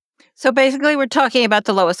animals. So basically, we're talking about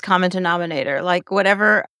the lowest common denominator, like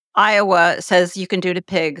whatever Iowa says you can do to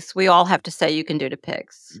pigs, we all have to say you can do to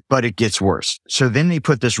pigs. But it gets worse. So then they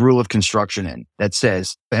put this rule of construction in that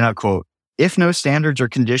says, and I quote, if no standards or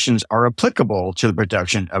conditions are applicable to the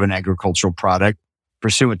production of an agricultural product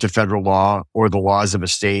pursuant to federal law or the laws of a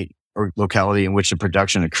state or locality in which the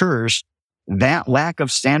production occurs, that lack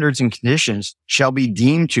of standards and conditions shall be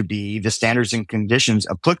deemed to be the standards and conditions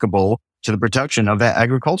applicable to the production of that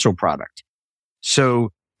agricultural product. So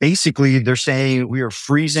basically, they're saying we are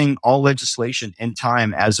freezing all legislation in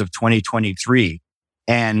time as of 2023.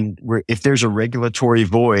 And if there's a regulatory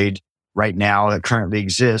void right now that currently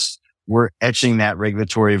exists, we're etching that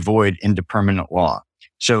regulatory void into permanent law.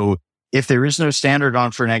 So if there is no standard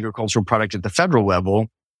on for an agricultural product at the federal level,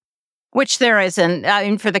 which there isn't, I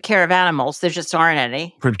mean, for the care of animals, there just aren't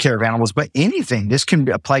any. For the care of animals, but anything, this can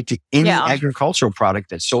be applied to any agricultural product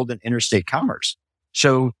that's sold in interstate commerce.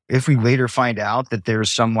 So if we later find out that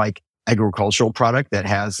there's some like agricultural product that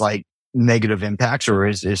has like negative impacts or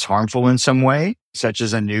is harmful in some way, such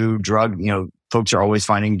as a new drug, folks are always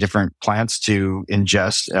finding different plants to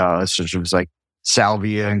ingest, such as like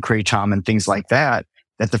salvia and kratom and things like that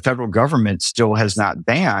the federal government still has not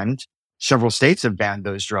banned. Several states have banned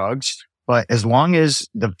those drugs, but as long as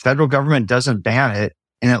the federal government doesn't ban it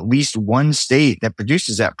and at least one state that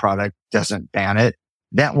produces that product doesn't ban it,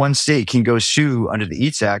 that one state can go sue under the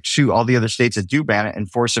EATS Act, sue all the other states that do ban it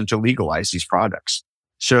and force them to legalize these products.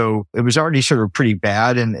 So it was already sort of pretty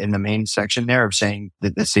bad in the main section there of saying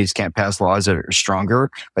that the states can't pass laws that are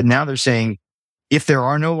stronger. But now they're saying if there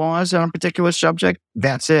are no laws on a particular subject,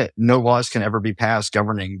 that's it. No laws can ever be passed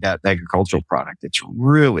governing that agricultural product. It's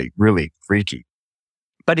really, really freaky.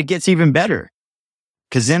 But it gets even better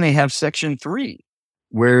because then they have Section 3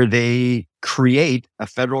 where they create a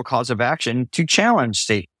federal cause of action to challenge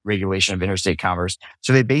state regulation of interstate commerce.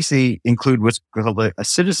 So they basically include what's called a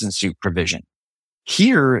citizen suit provision.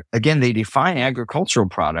 Here, again, they define agricultural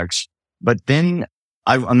products, but then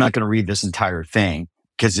I'm not going to read this entire thing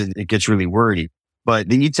because it gets really wordy. But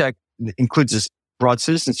the EATS Act includes this broad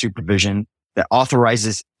citizen suit provision that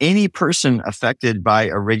authorizes any person affected by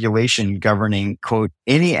a regulation governing, quote,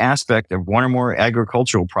 any aspect of one or more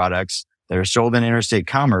agricultural products that are sold in interstate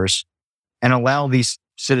commerce and allow these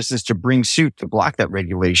citizens to bring suit to block that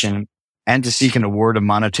regulation and to seek an award of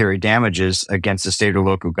monetary damages against the state or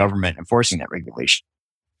local government enforcing that regulation.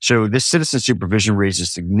 So this citizen suit provision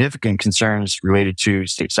raises significant concerns related to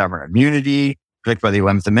state sovereign immunity, protected by the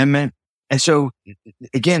 11th Amendment. And so,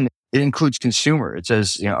 again, it includes consumer. It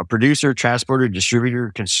says, a producer, transporter,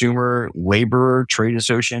 distributor, consumer, laborer, trade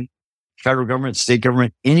association, federal government, state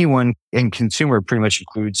government, anyone, and consumer pretty much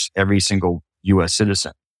includes every single U.S.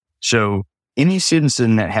 citizen. So any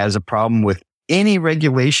citizen that has a problem with any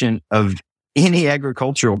regulation of any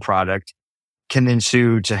agricultural product can then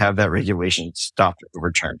sue to have that regulation stopped or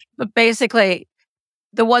overturned. But basically,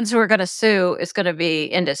 the ones who are going to sue is going to be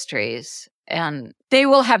industries. And they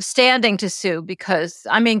will have standing to sue because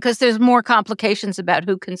there's more complications about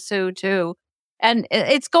who can sue too. And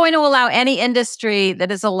it's going to allow any industry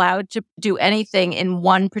that is allowed to do anything in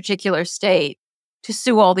one particular state to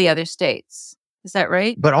sue all the other states. Is that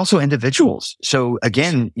right? But also individuals. So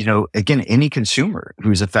again, any consumer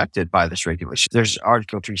who's affected by this regulation, there's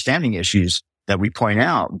Article 3 standing issues that we point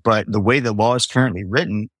out. But the way the law is currently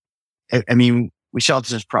written, we saw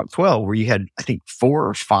this as Prop 12, where you had, I think, 4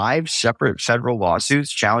 or 5 separate federal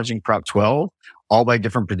lawsuits challenging Prop 12, all by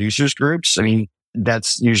different producers groups.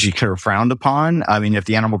 That's usually kind of frowned upon. If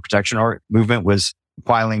the animal protection movement was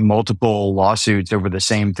filing multiple lawsuits over the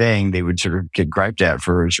same thing, they would sort of get griped at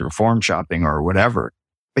for sort of form shopping or whatever.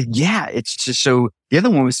 But yeah, it's just so the other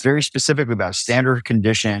one was very specifically about standard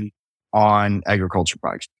condition on agriculture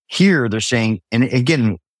products. Here they're saying, and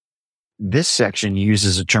again, this section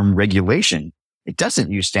uses the term regulation. It doesn't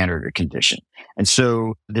use standard or condition. And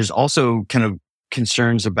so there's also kind of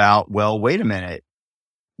concerns about, well, wait a minute.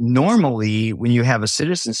 Normally, when you have a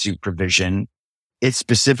citizen suit provision, it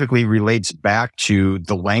specifically relates back to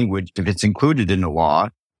the language. If it's included in the law,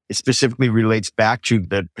 it specifically relates back to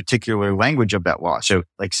the particular language of that law. So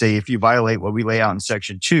like say, if you violate what we lay out in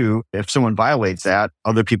Section 2, if someone violates that,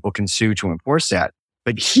 other people can sue to enforce that.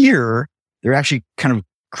 But here, they're actually kind of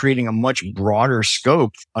creating a much broader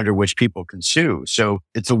scope under which people can sue. So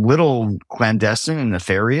it's a little clandestine and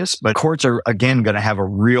nefarious, but courts are, again, going to have a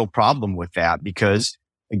real problem with that because,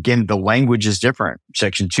 again, the language is different.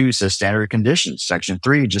 Section 2 says standard conditions. Section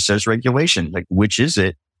 3 just says regulation. Like, which is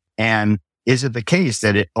it? And is it the case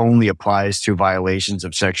that it only applies to violations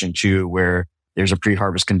of Section 2 where there's a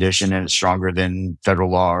pre-harvest condition and it's stronger than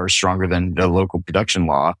federal law or stronger than the local production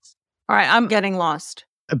law? All right, I'm getting lost.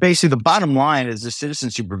 Basically, the bottom line is the citizen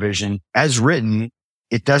supervision, as written,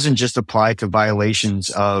 it doesn't just apply to violations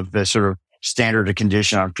of the sort of standard of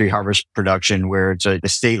condition on pre-harvest production where it's a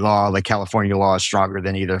state law, like California law, is stronger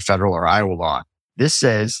than either federal or Iowa law. This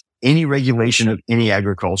says any regulation of any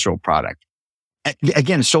agricultural product,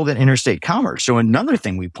 again, sold in interstate commerce. So another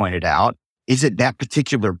thing we pointed out is it that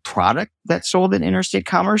particular product that's sold in interstate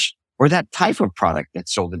commerce or that type of product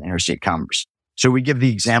that's sold in interstate commerce. So we give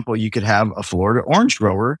the example, you could have a Florida orange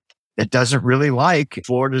grower that doesn't really like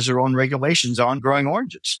Florida's own regulations on growing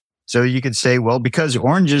oranges. So you could say, well, because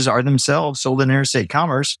oranges are themselves sold in interstate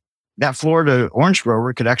commerce, that Florida orange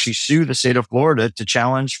grower could actually sue the state of Florida to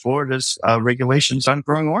challenge Florida's regulations on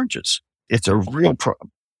growing oranges. It's a real problem.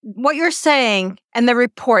 What you're saying, and the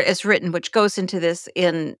report is written, which goes into this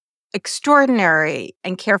in extraordinary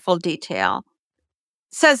and careful detail,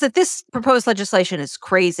 says that this proposed legislation is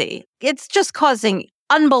crazy. It's just causing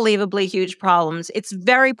unbelievably huge problems. It's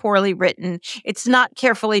very poorly written. It's not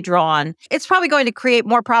carefully drawn. It's probably going to create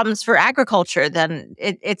more problems for agriculture than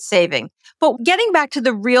it's saving. But getting back to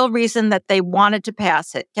the real reason that they wanted to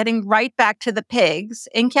pass it, getting right back to the pigs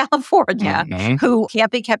in California who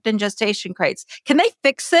can't be kept in gestation crates. Can they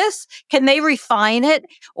fix this? Can they refine it?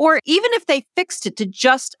 Or even if they fixed it to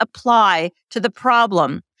just apply to the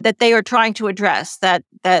problem that they are trying to address, that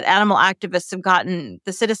animal activists have gotten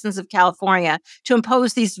the citizens of California to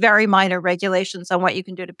impose these very minor regulations on what you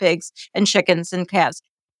can do to pigs and chickens and calves.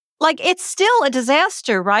 Like, it's still a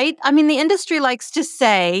disaster, right? I mean, the industry likes to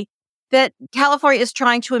say that California is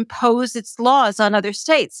trying to impose its laws on other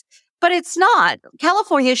states, but it's not.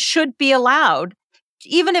 California should be allowed,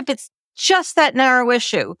 even if it's just that narrow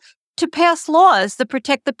issue, to pass laws that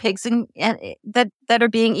protect the pigs that are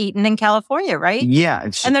being eaten in California, right? Yeah.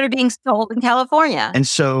 And that are being sold in California. And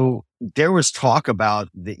so there was talk about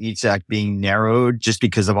the EATS Act being narrowed just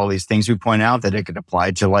because of all these things we point out, that it could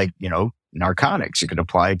apply to narcotics. It could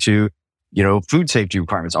apply to, food safety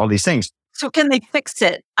requirements, all these things. So can they fix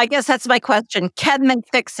it? I guess that's my question. Can they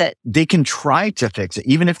fix it? They can try to fix it,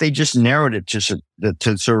 even if they just narrowed it to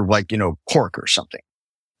sort of like, pork or something.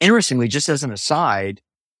 Interestingly, just as an aside,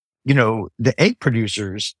 the egg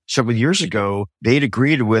producers several years ago, they'd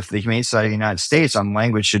agreed with the Humane Society of the United States on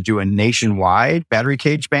language to do a nationwide battery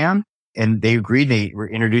cage ban. And they agreed, they were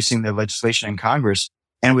introducing the legislation in Congress.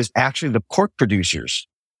 And it was actually the pork producers,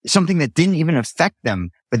 something that didn't even affect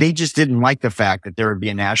them, but they just didn't like the fact that there would be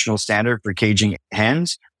a national standard for caging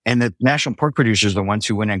hens. And the national pork producers are the ones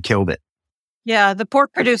who went and killed it. Yeah, the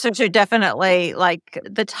pork producers are definitely like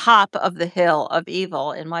the top of the hill of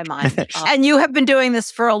evil in my mind. And you have been doing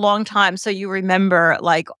this for a long time, so you remember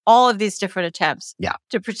like all of these different attempts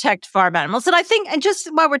to protect farm animals. And I think, and just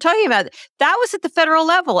while we're talking about it, that was at the federal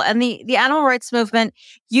level. And the animal rights movement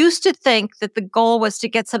used to think that the goal was to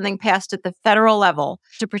get something passed at the federal level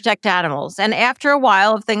to protect animals. And after a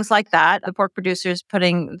while of things like that, the pork producers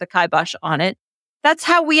putting the kibosh on it, that's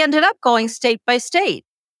how we ended up going state by state.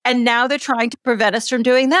 And now they're trying to prevent us from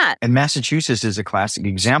doing that. And Massachusetts is a classic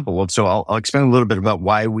example. So I'll explain a little bit about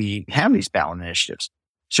why we have these ballot initiatives.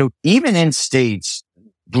 So even in states,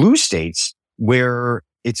 blue states, where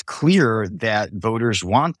it's clear that voters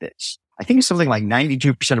want this, I think it's something like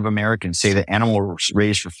 92% of Americans say that animals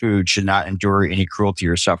raised for food should not endure any cruelty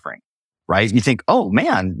or suffering. Right? You think, oh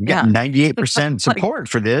man, you got 98% support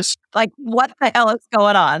for this. Like, what the hell is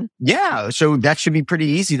going on? Yeah. So that should be pretty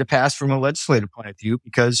easy to pass from a legislative point of view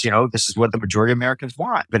because, this is what the majority of Americans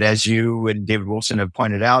want. But as you and David Wilson have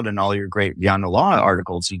pointed out in all your great Beyond the Law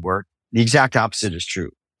articles and work, the exact opposite is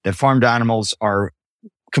true. That farmed animals are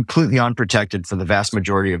completely unprotected for the vast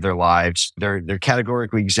majority of their lives. They're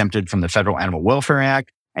categorically exempted from the Federal Animal Welfare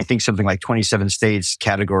Act. I think something like 27 states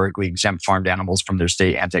categorically exempt farmed animals from their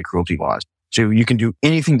state anti-cruelty laws. So you can do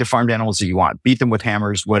anything to farmed animals that you want, beat them with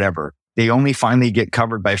hammers, whatever. They only finally get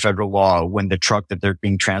covered by federal law when the truck that they're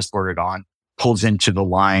being transported on pulls into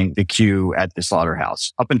the queue at the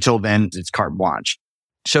slaughterhouse. Up until then, it's carte blanche.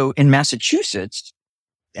 So in Massachusetts,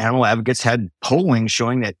 animal advocates had polling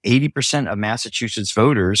showing that 80% of Massachusetts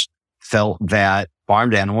voters felt that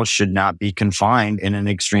farmed animals should not be confined in an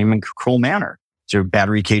extreme and cruel manner. So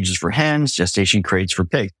battery cages for hens, gestation crates for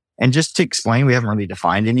pigs. And just to explain, we haven't really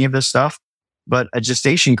defined any of this stuff, but a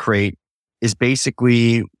gestation crate is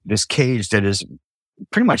basically this cage that is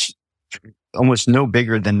pretty much almost no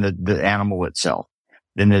bigger than the animal itself.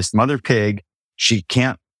 Then this mother pig, she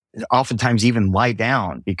can't oftentimes even lie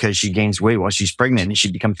down because she gains weight while she's pregnant and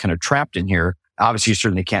she becomes kind of trapped in here. Obviously, you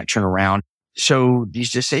certainly can't turn around. So these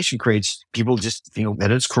gestation crates, people just feel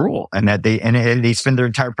that it's cruel and that they spend their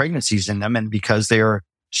entire pregnancies in them. And because they are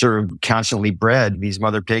sort of constantly bred, these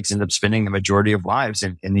mother pigs end up spending the majority of lives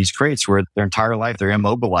in these crates where their entire life they're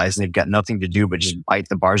immobilized and they've got nothing to do but just bite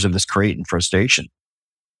the bars of this crate in frustration.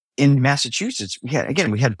 In Massachusetts, we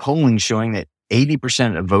had polling showing that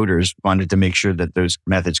 80% of voters wanted to make sure that those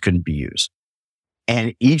methods couldn't be used.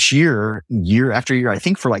 And each year after year, I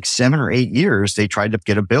think for like 7 or 8 years, they tried to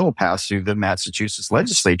get a bill passed through the Massachusetts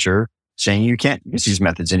legislature saying you can't use these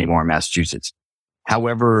methods anymore in Massachusetts.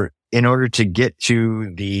 However, in order to get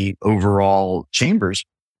to the overall chambers,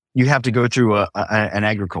 you have to go through an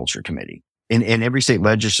agriculture committee. In every state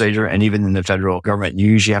legislature and even in the federal government, you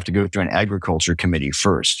usually have to go through an agriculture committee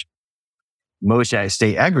first. Most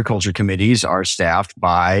state agriculture committees are staffed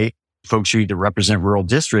by folks who either represent rural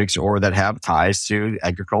districts or that have ties to the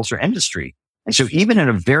agriculture industry. And so even in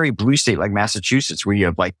a very blue state like Massachusetts, where you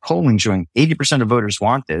have like polling showing 80% of voters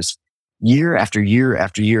want this, year after year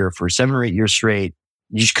after year for 7 or 8 years straight,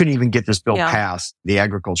 you just couldn't even get this bill past the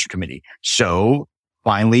agriculture committee. So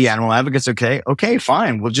finally, animal advocates, okay,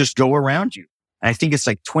 fine. We'll just go around you. And I think it's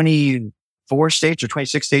like 24 states or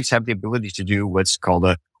 26 states have the ability to do what's called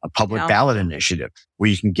a public ballot initiative, where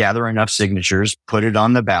you can gather enough signatures, put it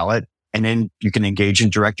on the ballot, and then you can engage in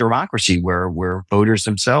direct democracy where voters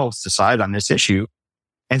themselves decide on this issue.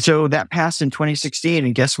 And so that passed in 2016.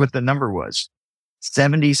 And guess what the number was?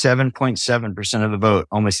 77.7% of the vote,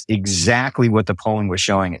 almost exactly what the polling was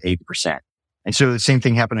showing at 8%. And so the same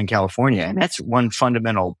thing happened in California. And that's one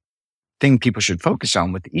fundamental thing people should focus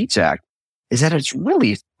on with the EATS Act, is that it's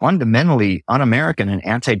really fundamentally un-American and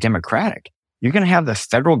anti-democratic. You're going to have the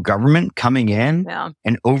federal government coming in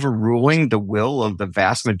and overruling the will of the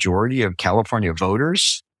vast majority of California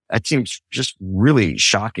voters. That seems just really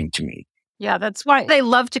shocking to me. Yeah, that's why they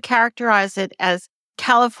love to characterize it as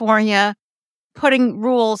California putting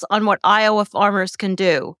rules on what Iowa farmers can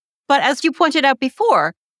do. But as you pointed out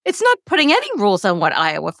before, it's not putting any rules on what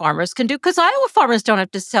Iowa farmers can do, because Iowa farmers don't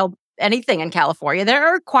have to sell anything in California.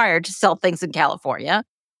 They're required to sell things in California.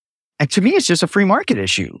 And to me, it's just a free market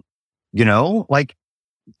issue. You know, like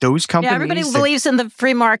those companies. Yeah, everybody believes in the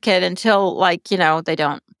free market until they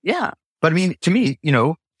don't. Yeah. But I mean, to me,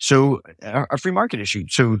 so a free market issue.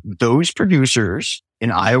 So those producers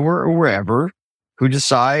in Iowa or wherever who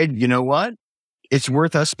decide, you know what, it's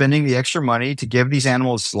worth us spending the extra money to give these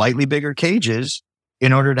animals slightly bigger cages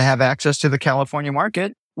in order to have access to the California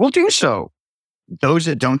market, will do so. Those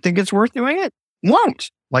that don't think it's worth doing it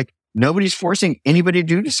won't. Like, nobody's forcing anybody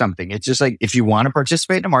to do something. It's just like, if you want to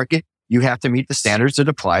participate in the market, you have to meet the standards that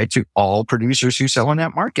apply to all producers who sell in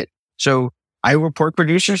that market. So Iowa pork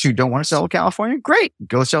producers who don't want to sell in California, great.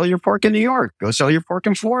 Go sell your pork in New York. Go sell your pork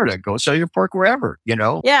in Florida. Go sell your pork wherever,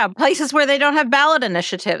 Yeah, places where they don't have ballot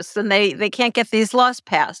initiatives, then they can't get these laws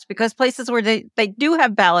passed, because places where they do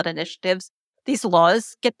have ballot initiatives, these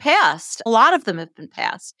laws get passed. A lot of them have been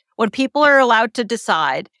passed. When people are allowed to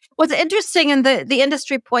decide. What's interesting, and the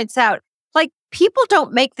industry points out, like, people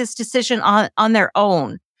don't make this decision on their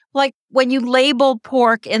own. Like, when you label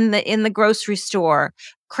pork in the grocery store,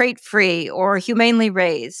 crate free or humanely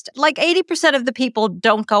raised, like 80% of the people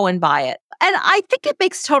don't go and buy it. And I think it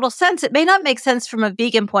makes total sense. It may not make sense from a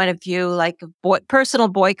vegan point of view, like personal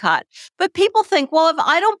boycott, but people think, well, if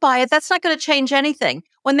I don't buy it, that's not going to change anything.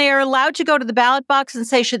 When they are allowed to go to the ballot box and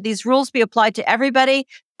say, should these rules be applied to everybody?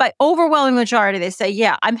 By overwhelming majority, they say,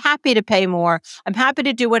 yeah, I'm happy to pay more. I'm happy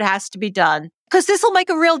to do what has to be done, because this will make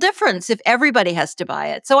a real difference if everybody has to buy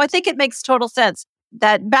it. So I think it makes total sense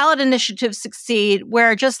that ballot initiatives succeed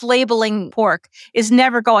where just labeling pork is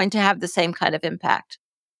never going to have the same kind of impact.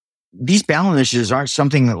 These ballot initiatives aren't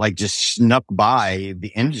something that just snuck by the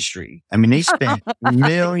industry. I mean, they spent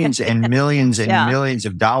millions and millions and millions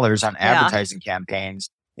of dollars on advertising campaigns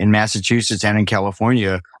in Massachusetts and in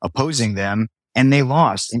California opposing them. And they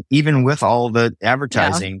lost. And even with all the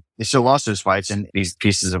advertising, they still lost those fights and these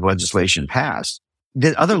pieces of legislation passed.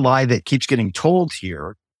 The other lie that keeps getting told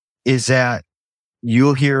here is that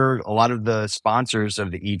you'll hear a lot of the sponsors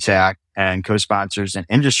of the EATS Act and co-sponsors and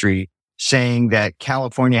industry saying that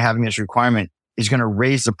California having this requirement is going to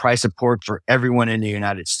raise the price of pork for everyone in the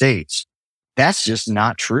United States. That's just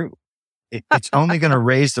not true. It's only going to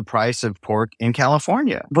raise the price of pork in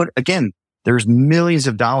California. But again, there's millions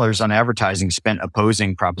of dollars on advertising spent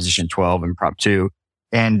opposing Proposition 12 and Prop 2.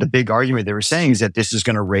 And the big argument they were saying is that this is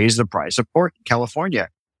going to raise the price of pork in California.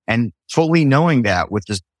 And fully knowing that with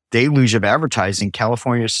this deluge of advertising,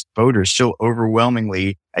 California's voters still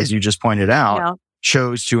overwhelmingly, as you just pointed out,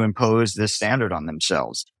 chose to impose this standard on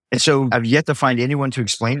themselves. And so I've yet to find anyone to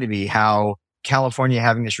explain to me how California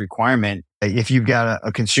having this requirement If you've got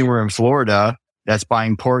a consumer in Florida that's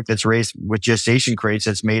buying pork that's raised with gestation crates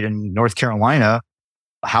that's made in North Carolina,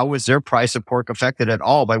 how is their price of pork affected at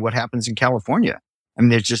all by what happens in California? I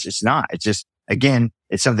mean, it's not. It's just, again,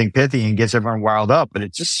 it's something pithy and gets everyone riled up, but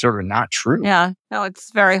it's just sort of not true. Yeah. No,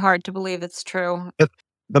 it's very hard to believe it's true.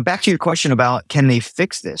 But back to your question about, can they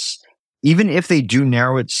fix this? Even if they do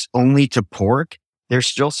narrow it only to pork, there's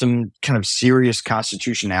still some kind of serious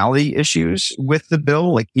constitutionality issues with the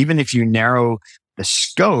bill. Like, even if you narrow the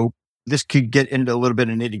scope, this could get into a little bit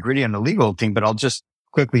of nitty gritty on the legal thing, but I'll just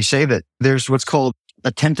quickly say that there's what's called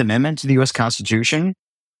a 10th Amendment to the U.S. Constitution.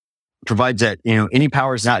 Provides that, any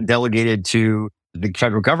powers not delegated to the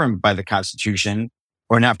federal government by the Constitution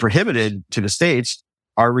or not prohibited to the states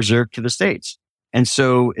are reserved to the states. And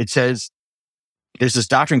so it says there's this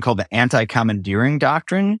doctrine called the anti-commandeering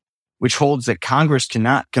doctrine, which holds that Congress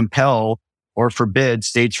cannot compel or forbid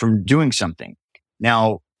states from doing something.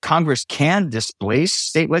 Now, Congress can displace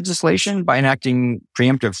state legislation by enacting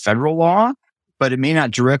preemptive federal law, but it may not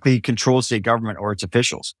directly control state government or its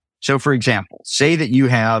officials. So, for example, say that you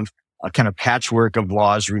have a kind of patchwork of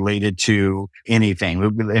laws related to anything.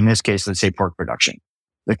 In this case, let's say pork production.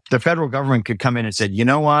 The federal government could come in and say, you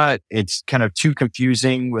know what? It's kind of too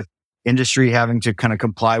confusing with industry having to kind of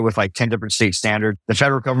comply with like 10 different state standards. The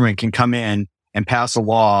federal government can come in and pass a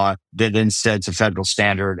law that then sets a federal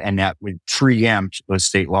standard, and that would preempt those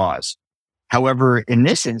state laws. However, in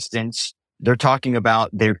this instance, they're talking about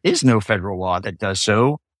there is no federal law that does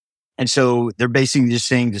so. And so they're basically just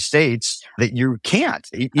saying to states that you can't,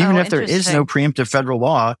 even if there is no preemptive federal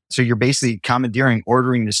law. So you're basically commandeering,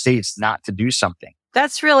 ordering the states not to do something.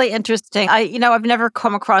 That's really interesting. I've never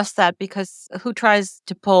come across that, because who tries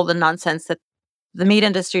to pull the nonsense that the meat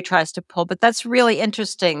industry tries to pull? But that's really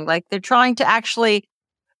interesting. Like, they're trying to actually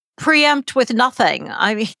preempt with nothing.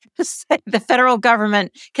 I mean, the federal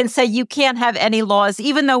government can say you can't have any laws,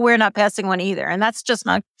 even though we're not passing one either. And that's just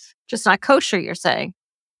not kosher, you're saying.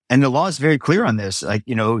 And the law is very clear on this. Like,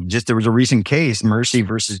 there was a recent case, Mercy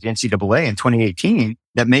versus NCAA in 2018,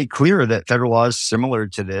 that made clear that federal laws similar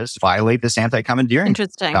to this violate this anti-commandeering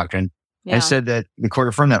doctrine. Yeah. And said that the court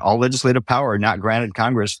affirmed that all legislative power not granted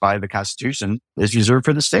Congress by the Constitution is reserved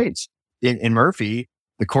for the states. In Murphy,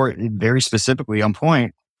 the court very specifically on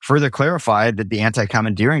point further clarified that the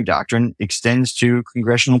anti-commandeering doctrine extends to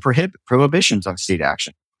congressional prohibitions on state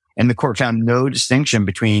action. And the court found no distinction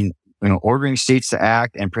between ordering states to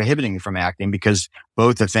act and prohibiting from acting, because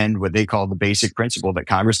both offend what they call the basic principle that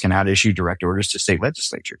Congress cannot issue direct orders to state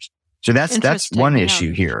legislatures. So that's one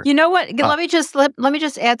issue here. You know what? Let me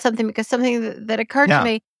just add something, because something that occurred to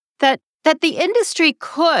me, that the industry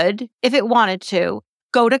could, if it wanted to,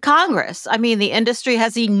 go to Congress. I mean, the industry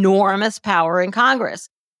has enormous power in Congress,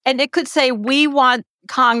 and it could say, we want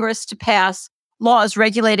Congress to pass laws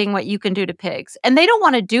regulating what you can do to pigs. And they don't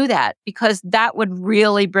want to do that, because that would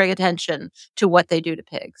really bring attention to what they do to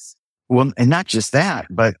pigs. Well, and not just that,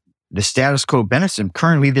 but the status quo benefits.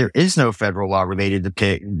 Currently, there is no federal law related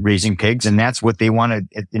to raising pigs, and that's what they want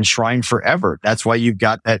to enshrine forever. That's why you've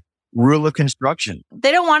got that rule of construction.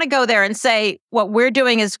 They don't want to go there and say, what we're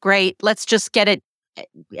doing is great, let's just get it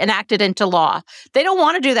enacted into law. They don't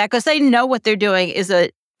want to do that, because they know what they're doing is a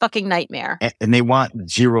fucking nightmare. And they want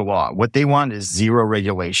zero law. What they want is zero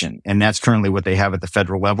regulation. And that's currently what they have at the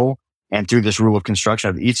federal level. And through this rule of construction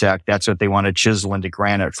of the EATS Act, that's what they want to chisel into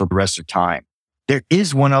granite for the rest of time. There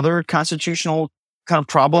is one other constitutional kind of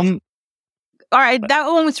problem. All right. That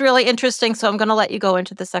one was really interesting. So I'm going to let you go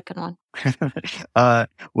into the second one.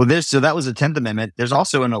 So that was the 10th Amendment. There's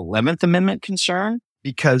also an 11th Amendment concern,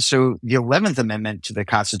 because the 11th Amendment to the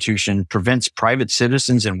Constitution prevents private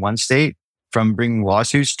citizens in one state from bringing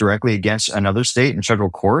lawsuits directly against another state in federal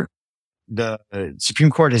court. The Supreme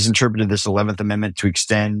Court has interpreted this 11th Amendment to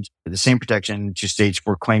extend the same protection to states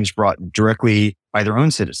for claims brought directly by their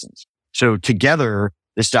own citizens. So together,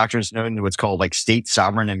 this doctrine is known as what's called like state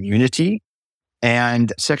sovereign immunity.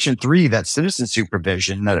 And Section 3, that citizen suit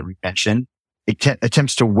provision that we mentioned,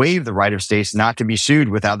 attempts to waive the right of states not to be sued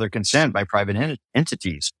without their consent by private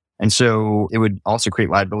entities. And so it would also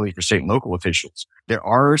create liability for state and local officials. There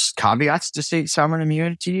are caveats to state sovereign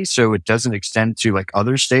immunity, so it doesn't extend to like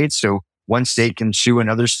other states. So one state can sue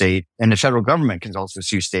another state, and the federal government can also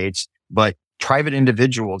sue states, but private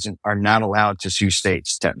individuals are not allowed to sue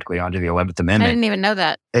states technically under the 11th Amendment. I didn't even know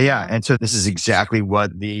that. Yeah. And so this is exactly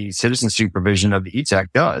what the citizen suit provision of the EATS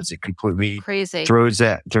Act does. It completely throws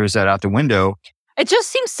that out the window. It just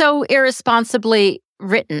seems so irresponsibly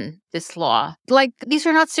written, this law. Like, these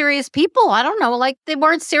are not serious people. I don't know. Like, they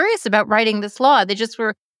weren't serious about writing this law. They just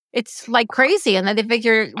were, it's like crazy. And then they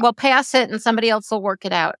figure, well, pass it and somebody else will work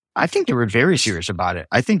it out. I think they were very serious about it.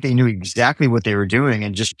 I think they knew exactly what they were doing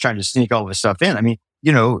and just trying to sneak all this stuff in. I mean,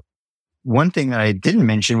 one thing that I didn't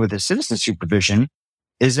mention with the citizen supervision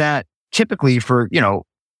is that typically for,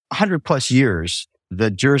 100 plus years,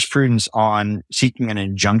 the jurisprudence on seeking an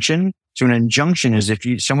injunction. So an injunction is if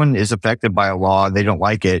someone is affected by a law, they don't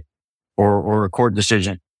like it or a court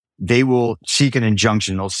decision, they will seek an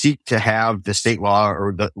injunction. They'll seek to have the state law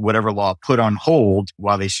or whatever law put on hold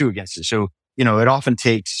while they sue against it. So, it often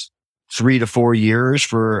takes 3 to 4 years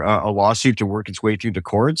for a lawsuit to work its way through the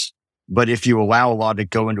courts. But if you allow a law to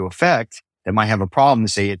go into effect, that might have a problem.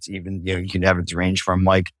 Say it's even, you can have it range from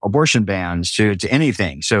like abortion bans to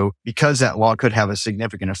anything. So because that law could have a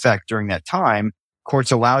significant effect during that time,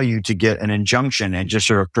 courts allow you to get an injunction and just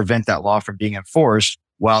sort of prevent that law from being enforced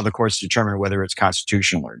while the courts determine whether it's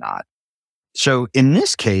constitutional or not. So in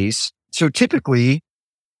this case, typically,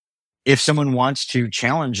 if someone wants to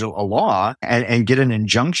challenge a law and get an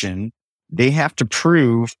injunction, they have to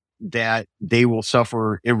prove that they will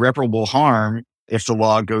suffer irreparable harm if the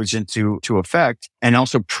law goes into effect, and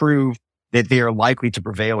also prove that they are likely to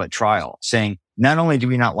prevail at trial, saying, not only do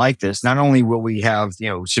we not like this, not only will we have,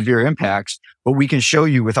 severe impacts, but we can show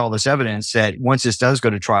you with all this evidence that once this does go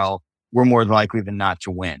to trial, we're more likely than not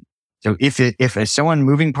to win. So if someone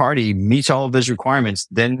moving party meets all of those requirements,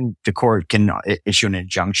 then the court can issue an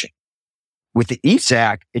injunction. With the EATS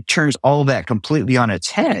Act, it turns all of that completely on its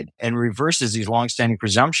head and reverses these longstanding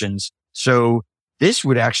presumptions. So this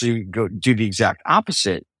would actually do the exact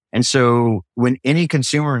opposite. And so when any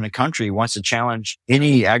consumer in the country wants to challenge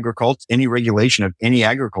any regulation of any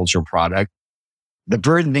agricultural product, the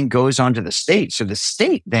burden then goes on to the state. So the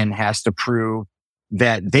state then has to prove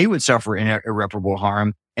that they would suffer irreparable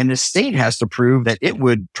harm, and the state has to prove that it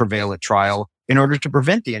would prevail at trial in order to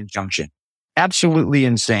prevent the injunction. Absolutely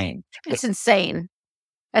insane. It's insane.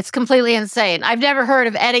 It's completely insane. I've never heard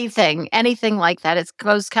of anything like that. It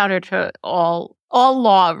goes counter to all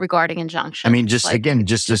law regarding injunction. I mean, just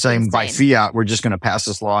the same by fiat, we're just going to pass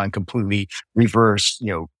this law and completely reverse,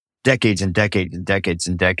 decades and decades and decades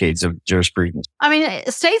and decades of jurisprudence. I mean,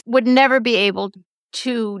 states would never be able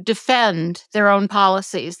to defend their own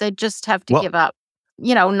policies. They'd just have to give up,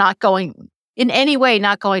 not going to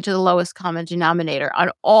the lowest common denominator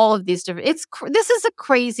on all of these different. This is a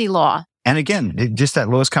crazy law. And again, just that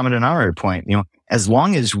lowest common denominator point, as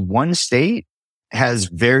long as one state has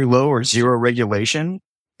very low or zero regulation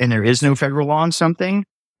and there is no federal law on something,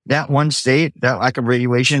 that one state, that lack of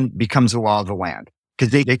regulation becomes the law of the land,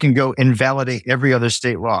 because they can go invalidate every other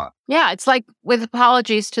state law. Yeah, it's like, with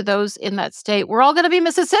apologies to those in that state, we're all going to be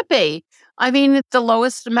Mississippi. I mean, it's the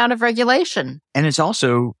lowest amount of regulation. And it's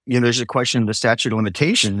also, there's a question of the statute of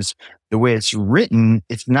limitations. The way it's written,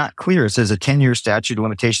 it's not clear. It says a 10-year statute of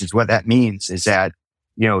limitations. What that means is that,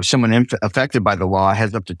 someone affected by the law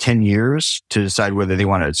has up to 10 years to decide whether they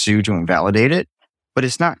want to sue to invalidate it. But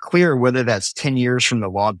it's not clear whether that's 10 years from the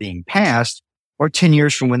law being passed or 10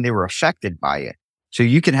 years from when they were affected by it. So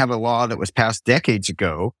you can have a law that was passed decades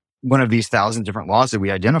ago, one of these 1,000 different laws that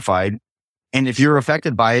we identified. And if you're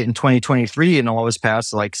affected by it in 2023 and the law was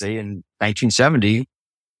passed, like say in 1970,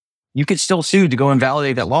 you could still sue to go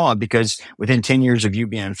invalidate that law because within 10 years of you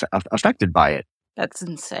being affected by it. That's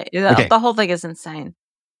insane. Okay. The whole thing is insane.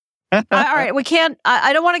 All right. We can't,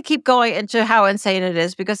 I don't want to keep going into how insane it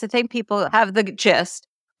is because I think people have the gist.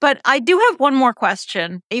 But I do have one more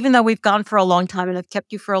question, even though we've gone for a long time and I've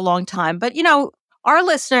kept you for a long time. But, our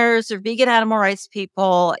listeners are vegan animal rights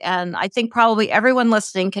people, and I think probably everyone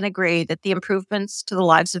listening can agree that the improvements to the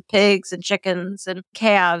lives of pigs and chickens and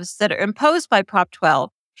calves that are imposed by Prop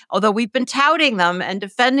 12, although we've been touting them and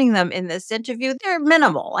defending them in this interview, they're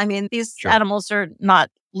minimal. I mean, these animals are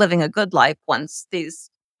not living a good life once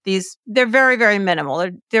they're very, very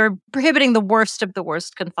minimal. They're prohibiting the worst of the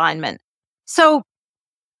worst confinement. So,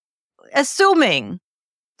 assuming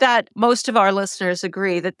that most of our listeners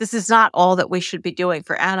agree that this is not all that we should be doing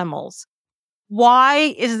for animals,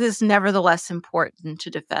 why is this nevertheless important to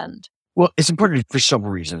defend? Well, it's important for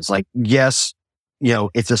several reasons. Like, yes,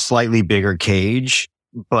 it's a slightly bigger cage,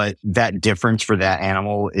 but that difference for that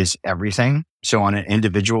animal is everything. So on an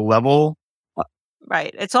individual level.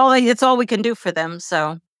 Right. It's all we can do for them.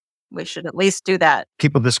 So we should at least do that.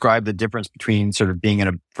 People describe the difference between sort of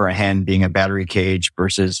being for a hen being a battery cage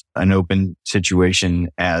versus an open situation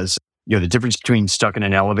as, the difference between stuck in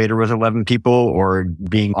an elevator with 11 people or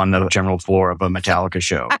being on the general floor of a Metallica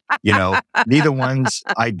show. Neither one's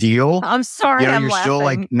ideal. I'm sorry. You're laughing. still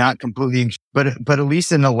like not completely, but at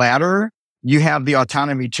least in the latter, you have the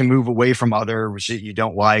autonomy to move away from other shit you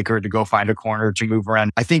don't like or to go find a corner to move around.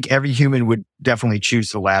 I think every human would definitely choose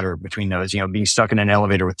the latter between those, being stuck in an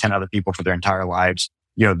elevator with 10 other people for their entire lives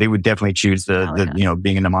they would definitely choose the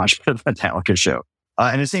being in the mosh pit of the Metallica show.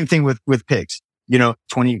 And the same thing with pigs.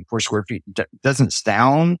 24 square feet doesn't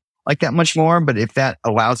sound like that much more, but if that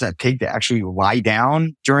allows that pig to actually lie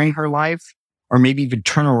down during her life or maybe even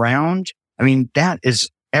turn around, I mean, that is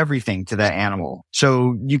everything to that animal.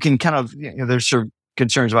 So you can kind of, there's sort of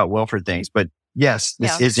concerns about welfare things, but yes,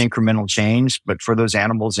 this is incremental change, but for those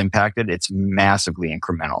animals impacted, it's massively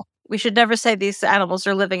incremental. We should never say these animals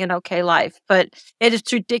are living an okay life, but it is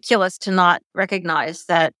ridiculous to not recognize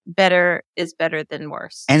that better is better than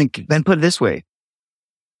worse. And then put it this way,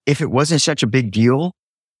 if it wasn't such a big deal,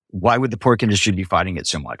 why would the pork industry be fighting it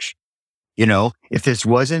so much? If this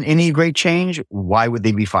wasn't any great change, why would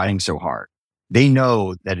they be fighting so hard? They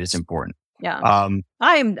know that it's important. Yeah.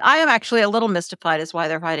 I am actually a little mystified as why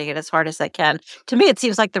they're fighting it as hard as they can. To me, it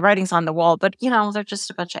seems like the writing's on the wall, but they're just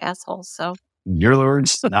a bunch of assholes. So your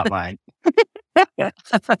words, not mine.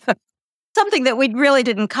 Something that we really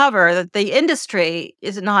didn't cover, that the industry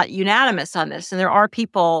is not unanimous on this. And there are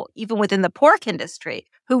people, even within the pork industry,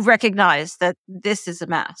 who recognize that this is a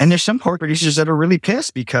mess. And there's some pork producers that are really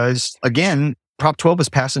pissed because, again, Prop 12 was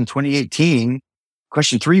passed in 2018.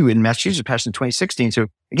 Question 3 in Massachusetts passed in 2016. So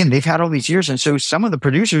again, they've had all these years. And so some of the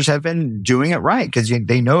producers have been doing it right because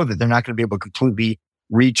they know that they're not going to be able to completely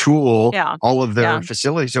retool all of their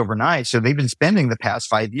facilities overnight. So they've been spending the past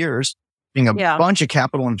 5 years doing a bunch of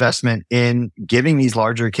capital investment in giving these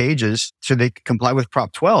larger cages so they can comply with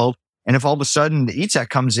Prop 12. And if all of a sudden the EATS Act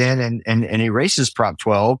comes in and erases Prop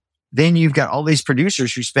 12, then you've got all these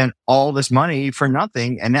producers who spent all this money for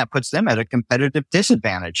nothing, and that puts them at a competitive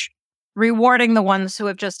disadvantage. Rewarding the ones who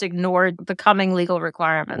have just ignored the coming legal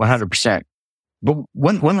requirements. 100%. But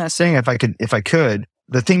one last thing, if I could,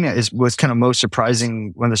 the thing that was kind of most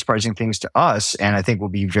surprising, one of the surprising things to us, and I think will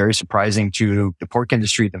be very surprising to the pork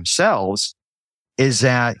industry themselves, is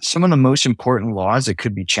that some of the most important laws that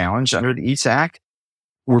could be challenged under the EATS Act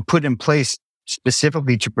were put in place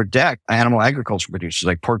specifically to protect animal agriculture producers,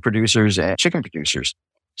 like pork producers and chicken producers.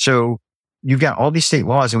 So you've got all these state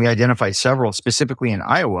laws, and we identified several specifically in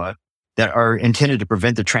Iowa that are intended to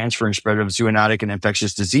prevent the transfer and spread of zoonotic and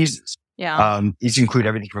infectious diseases. Yeah. These include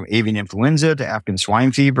everything from avian influenza to African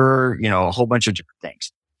swine fever, a whole bunch of different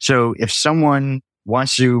things. So if someone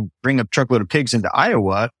wants to bring a truckload of pigs into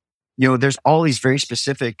Iowa, there's all these very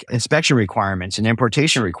specific inspection requirements and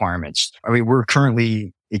importation requirements. I mean, we're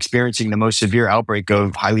currently experiencing the most severe outbreak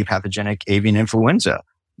of highly pathogenic avian influenza.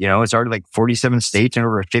 It's already like 47 states and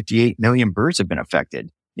over 58 million birds have been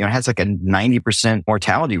affected. It has like a 90%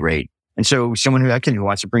 mortality rate. And so someone who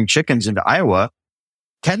wants to bring chickens into Iowa,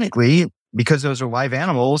 technically, because those are live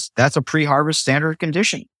animals, that's a pre-harvest standard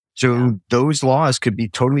condition. So those laws could be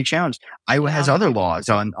totally challenged. Iowa has other laws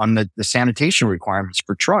on the sanitation requirements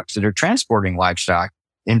for trucks that are transporting livestock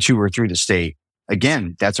into or through the state.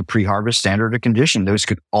 Again, that's a pre-harvest standard of condition. Those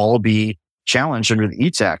could all be challenged under the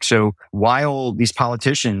EATS Act. So while these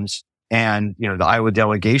politicians and, the Iowa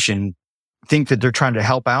delegation think that they're trying to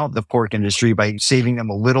help out the pork industry by saving them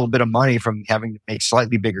a little bit of money from having to make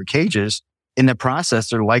slightly bigger cages, in the process,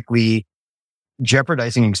 they're likely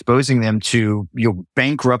jeopardizing, exposing them to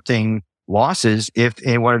bankrupting losses if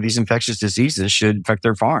one of these infectious diseases should affect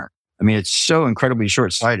their farm. I mean, it's so incredibly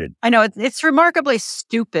short-sighted. I know it's remarkably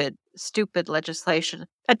stupid legislation.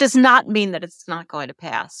 That does not mean that it's not going to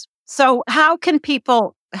pass. So how can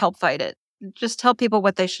people help fight it? Just tell people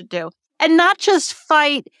what they should do. And not just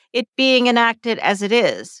fight it being enacted as it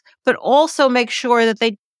is, but also make sure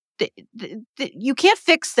that you can't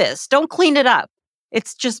fix this. Don't clean it up.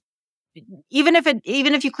 It's just, even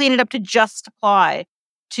if you clean it up to just apply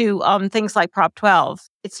to things like Prop 12,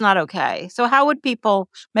 it's not okay. So how would people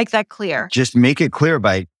make that clear? Just make it clear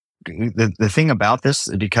by the thing about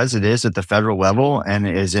this, because it is at the federal level and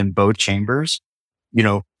is in both chambers,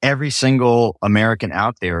 every single American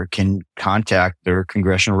out there can contact their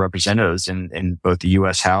congressional representatives in both the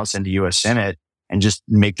U.S. House and the U.S. Senate and just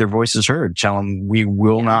make their voices heard. Tell them we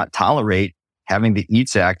will not tolerate having the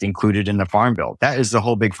EATS Act included in the Farm Bill. That is the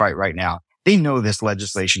whole big fight right now. They know this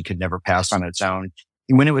legislation could never pass on its own.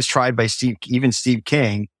 When it was tried by Steve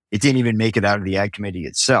King, it didn't even make it out of the Ag Committee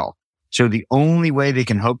itself. So the only way they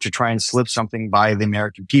can hope to try and slip something by the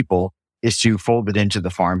American people is to fold it into the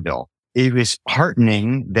Farm Bill. It was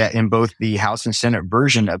heartening that in both the House and Senate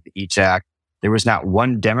version of the EATS Act, there was not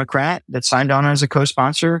one Democrat that signed on as a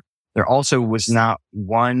co-sponsor. There also was not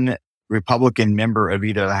one Republican member of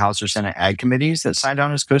either the House or Senate Ag Committees that signed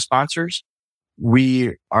on as co-sponsors.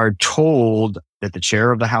 We are told that the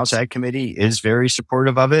chair of the House Ag Committee is very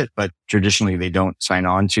supportive of it, but traditionally they don't sign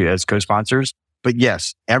on to as co-sponsors. But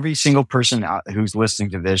yes, every single person who's listening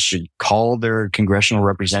to this should call their congressional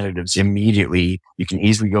representatives immediately. You can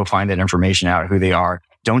easily go find that information out, who they are.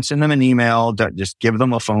 Don't send them an email. Just give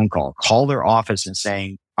them a phone call. Call their office and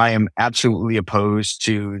saying, I am absolutely opposed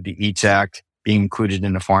to the EATS Act being included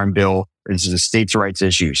in the Farm Bill. This is a states' rights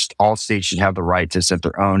issue. All states should have the right to set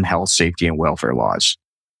their own health, safety, and welfare laws.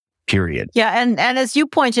 Period. Yeah. And as you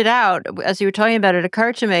pointed out, as you were talking about it,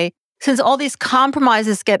 occurred to me, since all these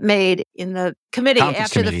compromises get made in the committee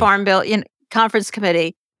the Farm Bill in conference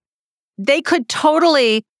committee, they could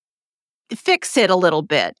totally fix it a little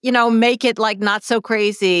bit, make it like not so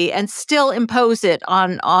crazy and still impose it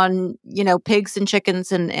on pigs and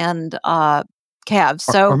chickens and calves.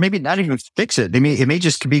 So, or maybe not even fix it. It may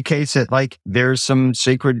just be a case that like there's some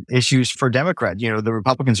sacred issues for Democrats. The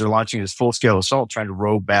Republicans are launching this full scale assault, trying to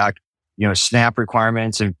roll back SNAP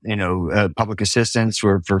requirements and, public assistance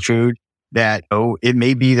for food, that, it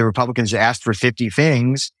may be the Republicans asked for 50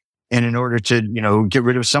 things. And in order to, get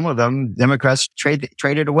rid of some of them, Democrats trade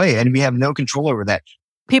it away. And we have no control over that.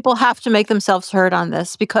 People have to make themselves heard on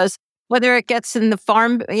this, because whether it gets in the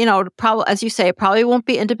farm, probably, as you say, it probably won't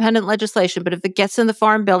be independent legislation, but if it gets in the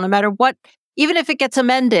Farm Bill, no matter what, even if it gets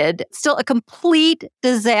amended, still a complete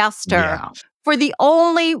disaster. Yeah. For the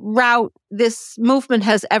only route this movement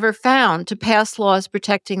has ever found to pass laws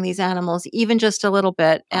protecting these animals, even just a little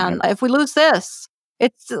bit. And if we lose this,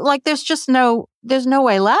 it's like there's no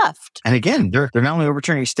way left. And again, they're not only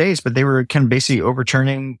overturning states, but they were kind of basically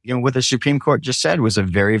overturning, what the Supreme Court just said was a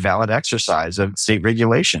very valid exercise of state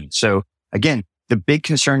regulation. So again, the big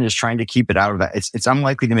concern is trying to keep it out of that. It's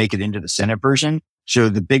unlikely to make it into the Senate version. So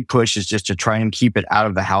the big push is just to try and keep it out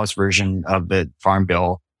of the House version of the Farm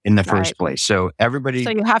Bill in the first place. So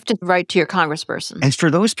you have to write to your congressperson. And for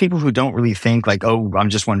those people who don't really think like, oh, I'm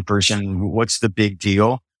just one person, what's the big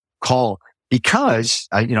deal? Call. Because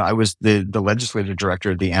I was the legislative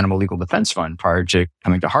director of the Animal Legal Defense Fund prior to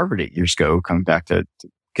coming to Harvard 8 years ago, coming back to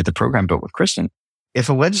get the program built with Kristen. If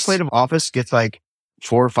a legislative office gets like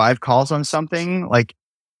 4 or 5 calls on something, like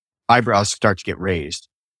eyebrows start to get raised.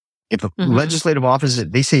 If a legislative office,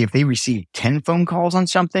 they say if they receive 10 phone calls on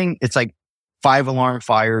something, it's like 5 alarm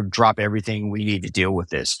fire, drop everything. We need to deal with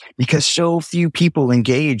this, because so few people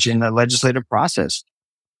engage in the legislative process.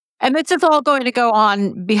 And this is all going to go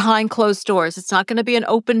on behind closed doors. It's not going to be an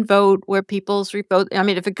open vote where people's vote. I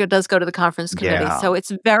mean, if it does go to the conference committee. Yeah. So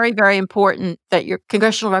it's very, very important that your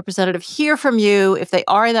congressional representative hear from you. If they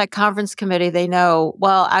are in that conference committee, they know,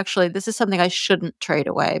 well, actually, this is something I shouldn't trade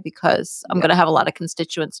away because I'm going to have a lot of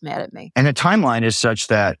constituents mad at me. And the timeline is such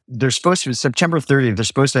that they're supposed to, September 30th, they're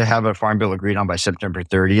supposed to have a Farm Bill agreed on by September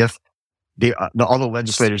 30th. All the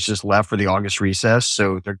legislators just left for the August recess.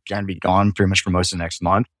 So they're going to be gone pretty much for most of next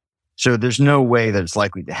month. So there's no way that it's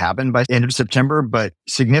likely to happen by the end of September, but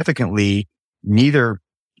significantly, neither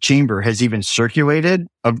chamber has even circulated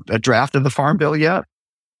a draft of the Farm Bill yet.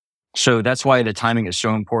 So that's why the timing is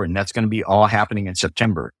so important. That's going to be all happening in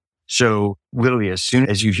September. So literally, as soon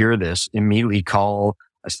as you hear this, immediately call,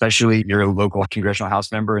 especially your local congressional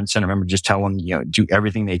House member and Senate member, just tell them, do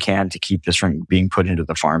everything they can to keep this from being put into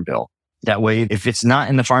the Farm Bill. That way, if it's not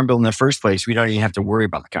in the Farm Bill in the first place, we don't even have to worry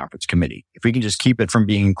about the conference committee. If we can just keep it from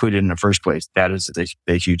being included in the first place, that is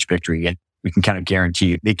a huge victory. And we can kind of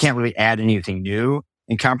guarantee they can't really add anything new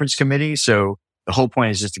in conference committee. So the whole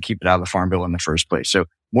point is just to keep it out of the Farm Bill in the first place. So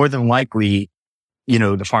more than likely,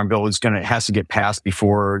 the Farm Bill has to get passed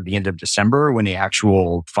before the end of December when the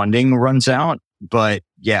actual funding runs out. But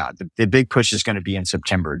yeah, the big push is going to be in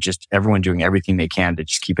September. Just everyone doing everything they can to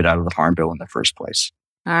just keep it out of the Farm Bill in the first place.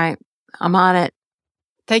 All right. I'm on it.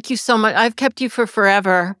 Thank you so much. I've kept you for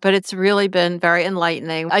forever, but it's really been very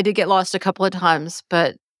enlightening. I did get lost a couple of times,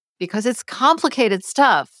 but because it's complicated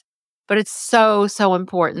stuff, but it's so, so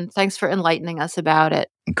important. Thanks for enlightening us about it.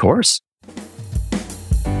 Of course.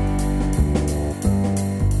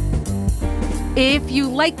 If you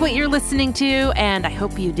like what you're listening to, and I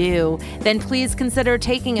hope you do, then please consider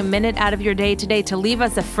taking a minute out of your day today to leave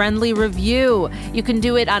us a friendly review. You can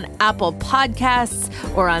do it on Apple Podcasts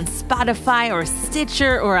or on Spotify or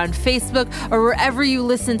Stitcher or on Facebook or wherever you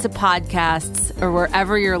listen to podcasts or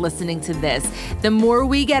wherever you're listening to this. The more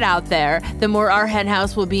we get out there, the more our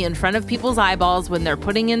henhouse will be in front of people's eyeballs when they're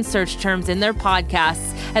putting in search terms in their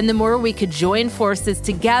podcasts, and the more we could join forces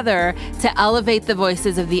together to elevate the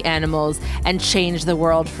voices of the animals and change the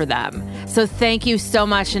world for them. So thank you so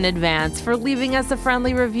much in advance for leaving us a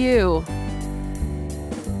friendly review.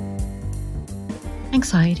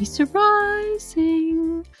 Anxiety's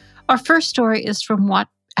arising. Our first story is from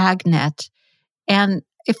WhatAgNet, and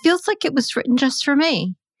it feels like it was written just for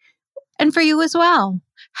me and for you as well.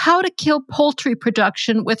 How to Kill Poultry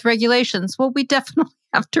Production with Regulations. Well, we definitely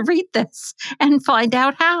have to read this and find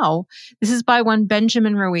out how. This is by one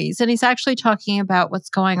Benjamin Ruiz, and he's actually talking about what's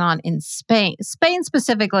going on in Spain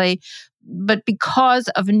specifically, but because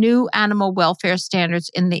of new animal welfare standards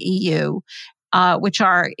in the EU, which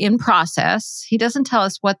are in process. He doesn't tell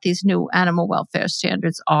us what these new animal welfare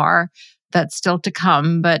standards are. That's still to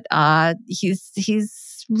come, but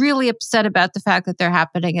he's really upset about the fact that they're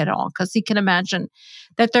happening at all, because he can imagine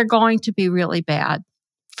that they're going to be really bad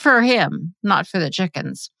for him, not for the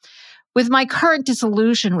chickens. With my current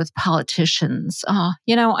disillusion with politicians, I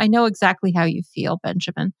know exactly how you feel,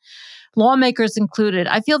 Benjamin. Lawmakers included,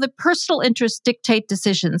 I feel that personal interests dictate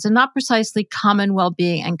decisions and not precisely common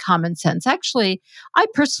well-being and common sense. Actually, I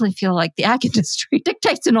personally feel like the ag industry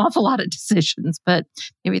dictates an awful lot of decisions, but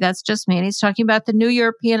maybe that's just me. And he's talking about the new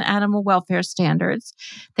European animal welfare standards.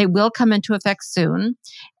 They will come into effect soon.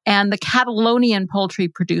 And the Catalonian Poultry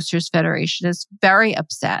Producers Federation is very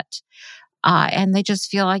upset. And they just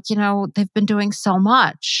feel like, they've been doing so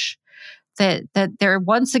much. That they're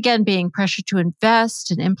once again being pressured to invest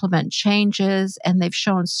and implement changes. And they've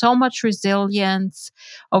shown so much resilience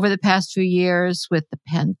over the past few years with the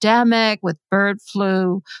pandemic, with bird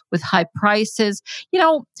flu, with high prices.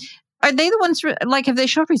 Are they the ones, have they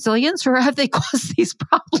shown resilience or have they caused these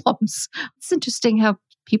problems? It's interesting how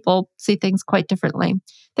people see things quite differently.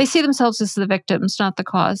 They see themselves as the victims, not the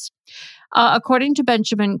cause. According to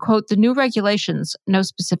Benjamin, quote, the new regulations, no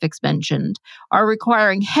specifics mentioned, are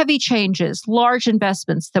requiring heavy changes, large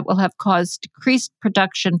investments that will have caused decreased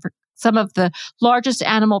production for some of the largest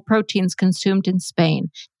animal proteins consumed in Spain,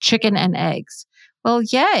 chicken and eggs. Well,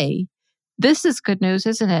 yay. This is good news,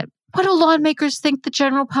 isn't it? What do lawmakers think the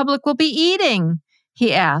general public will be eating?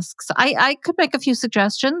 He asks. I could make a few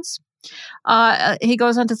suggestions. He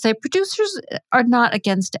goes on to say, producers are not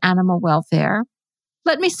against animal welfare.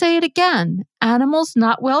 Let me say it again. Animals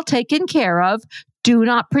not well taken care of do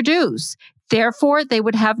not produce. Therefore, they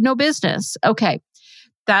would have no business. Okay,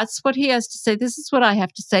 that's what he has to say. This is what I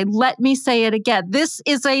have to say. Let me say it again. This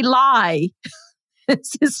is a lie.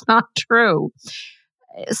 This is not true.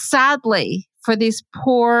 Sadly, for these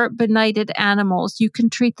poor, benighted animals, you can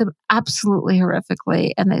treat them absolutely horrifically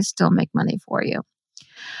and they still make money for you.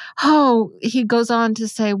 Oh, he goes on to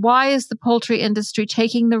say, why is the poultry industry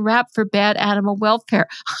taking the rap for bad animal welfare?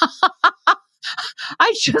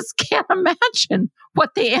 I just can't imagine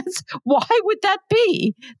what the answer. Why would that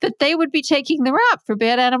be that they would be taking the rap for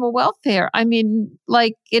bad animal welfare? I mean,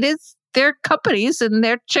 it is their companies and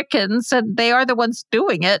their chickens, and they are the ones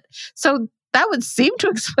doing it. So that would seem to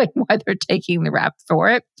explain why they're taking the rap for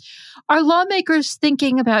it. Are lawmakers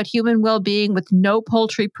thinking about human well-being with no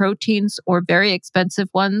poultry proteins or very expensive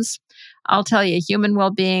ones? I'll tell you, human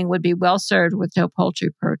well-being would be well served with no poultry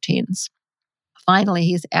proteins. Finally,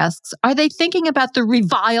 he asks, are they thinking about the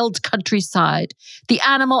reviled countryside, the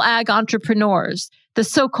animal ag entrepreneurs, the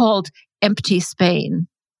so-called empty Spain?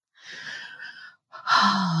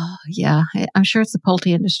 Yeah, I'm sure it's the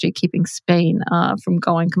poultry industry keeping Spain from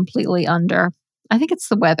going completely under. I think it's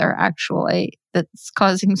the weather, actually, that's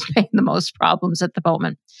causing Spain the most problems at the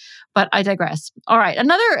moment. But I digress. All right,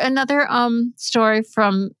 another story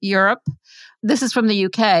from Europe. This is from the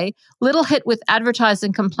UK. Lidl hit with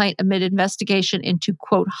advertising complaint amid investigation into,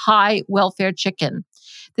 quote, high welfare chicken.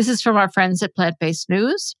 This is from our friends at Plant-Based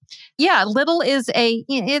News. Yeah, Lidl is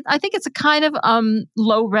I think it's a kind of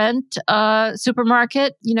low rent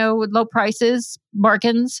supermarket, with low prices,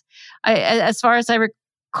 bargains, as far as I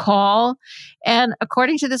recall. And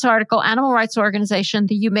according to this article, animal rights organization,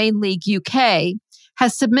 the Humane League UK,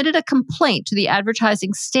 has submitted a complaint to the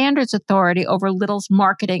Advertising Standards Authority over Lidl's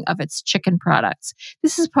marketing of its chicken products.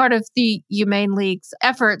 This is part of the Humane League's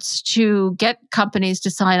efforts to get companies to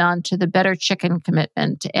sign on to the Better Chicken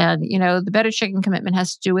Commitment. And, the Better Chicken Commitment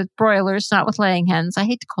has to do with broilers, not with laying hens. I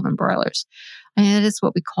hate to call them broilers. I mean, it is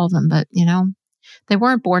what we call them, but, they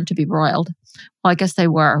weren't born to be broiled. Well, I guess they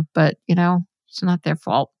were, but, it's not their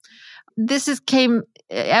fault. This came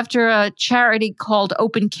after a charity called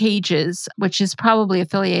Open Cages, which is probably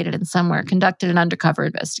affiliated in somewhere, conducted an undercover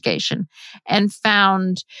investigation and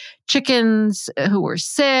found chickens who were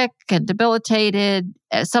sick and debilitated.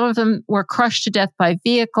 Some of them were crushed to death by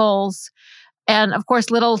vehicles. And of course,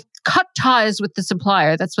 Lidl cut ties with the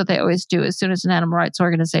supplier. That's what they always do. As soon as an animal rights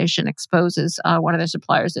organization exposes one of their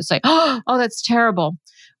suppliers, they say, oh, that's terrible.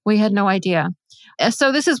 We had no idea.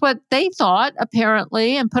 So this is what they thought,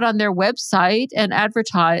 apparently, and put on their website and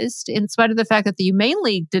advertised, in spite of the fact that the Humane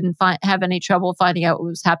League didn't have any trouble finding out what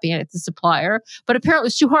was happening at the supplier. But apparently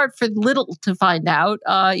it's too hard for Lidl to find out,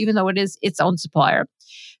 even though it is its own supplier.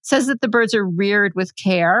 Says that the birds are reared with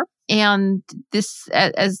care. And this,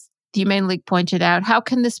 as the Humane League pointed out, how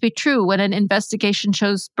can this be true when an investigation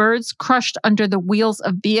shows birds crushed under the wheels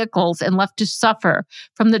of vehicles and left to suffer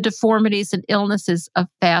from the deformities and illnesses of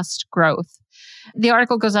fast growth? The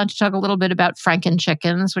article goes on to talk a little bit about Franken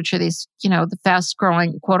chickens, which are these, the fast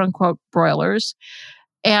growing, quote unquote, broilers.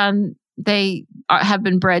 And they have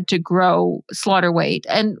been bred to grow slaughter weight.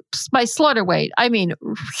 And by slaughter weight, I mean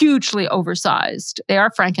hugely oversized. They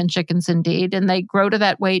are Franken chickens indeed, and they grow to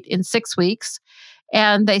that weight in 6 weeks.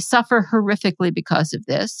 And they suffer horrifically because of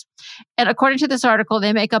this. And according to this article,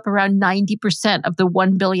 they make up around 90% of the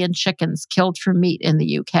 1 billion chickens killed for meat in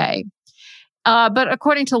the UK. But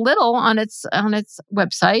according to Lidl on its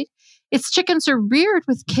website, its chickens are reared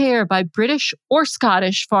with care by British or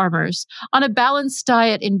Scottish farmers on a balanced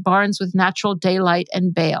diet in barns with natural daylight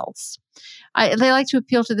and bales. They like to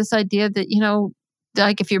appeal to this idea that,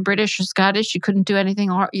 like if you're British or Scottish, you couldn't do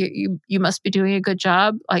anything, or you must be doing a good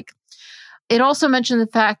job. Like, it also mentioned the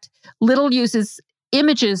fact Lidl uses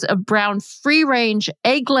images of brown free-range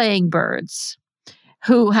egg-laying birds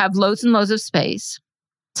who have loads and loads of space.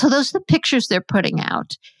 So those are the pictures they're putting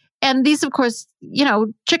out. And these, of course,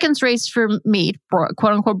 chickens raised for meat, quote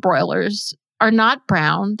unquote broilers, are not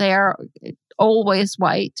brown. They are always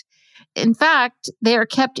white. In fact, they are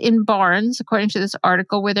kept in barns, according to this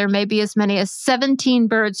article, where there may be as many as 17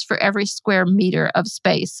 birds for every square meter of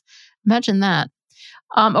space. Imagine that.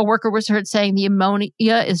 A worker was heard saying the ammonia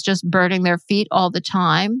is just burning their feet all the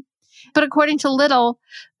time. But according to Lidl,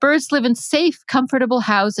 birds live in safe, comfortable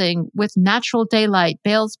housing with natural daylight,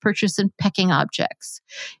 bales, perches, and pecking objects.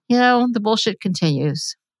 The bullshit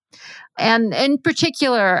continues. And in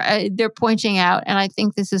particular, they're pointing out, and I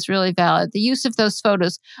think this is really valid, the use of those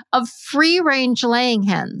photos of free-range laying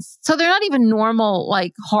hens. So they're not even normal,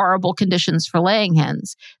 like horrible conditions for laying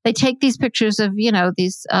hens. They take these pictures of,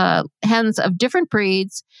 these hens of different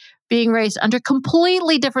breeds being raised under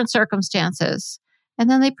completely different circumstances. And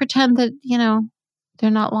then they pretend that,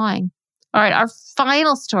 they're not lying. All right, our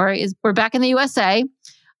final story is we're back in the USA.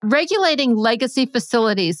 Regulating legacy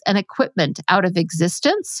facilities and equipment out of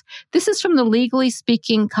existence. This is from the Legally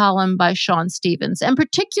Speaking column by Sean Stevens. And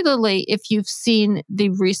particularly if you've seen the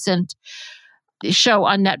recent show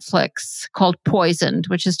on Netflix called Poisoned,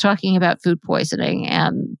 which is talking about food poisoning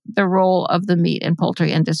and the role of the meat and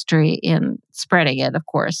poultry industry in spreading it, of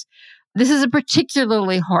course. This is a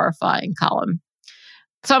particularly horrifying column.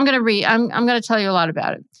 So I'm going to tell you a lot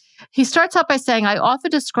about it. He starts out by saying, I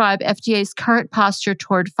often describe FDA's current posture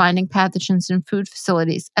toward finding pathogens in food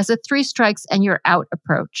facilities as a 3 strikes and you're out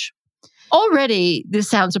approach. Already, this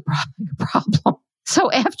sounds a problem.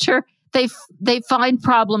 So after they find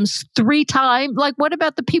problems 3 times, like what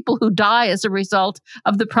about the people who die as a result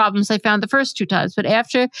of the problems they found the first 2 times? But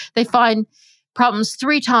after they find problems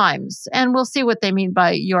 3 times, and we'll see what they mean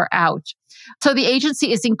by you're out. So the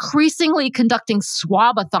agency is increasingly conducting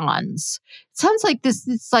swabathons. It sounds like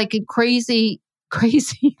it's like a crazy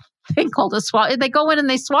thing called a swab. They go in and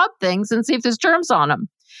they swab things and see if there's germs on them.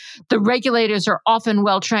 The regulators are often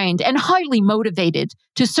well-trained and highly motivated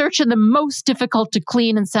to search in the most difficult to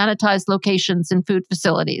clean and sanitize locations in food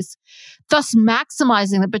facilities, thus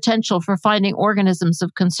maximizing the potential for finding organisms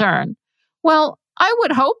of concern. Well, I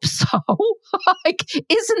would hope so.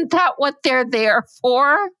 Isn't that what they're there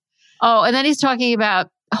for? Oh, and then he's talking about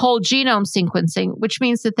whole genome sequencing, which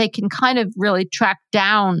means that they can kind of really track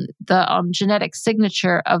down the genetic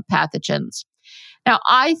signature of pathogens. Now,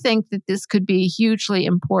 I think that this could be hugely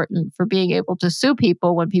important for being able to sue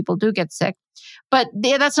people when people do get sick. But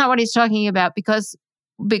that's not what he's talking about because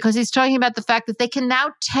he's talking about the fact that they can now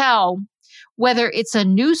tell whether it's a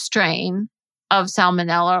new strain of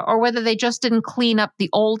Salmonella or whether they just didn't clean up the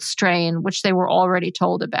old strain, which they were already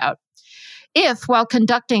told about. If, while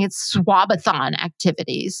conducting its swabathon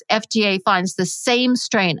activities, FDA finds the same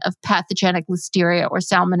strain of pathogenic Listeria or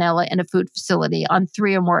Salmonella in a food facility on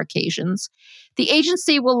 3 or more occasions, the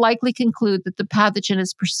agency will likely conclude that the pathogen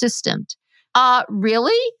is persistent.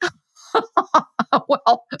 Really?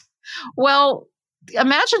 Well,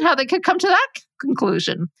 imagine how they could come to that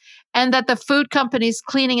conclusion. And that the food companies'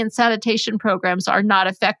 cleaning and sanitation programs are not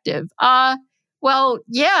effective. Well,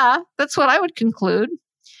 yeah, that's what I would conclude.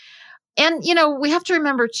 And, we have to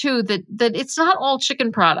remember, too, that it's not all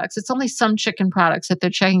chicken products. It's only some chicken products that they're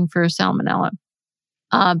checking for Salmonella.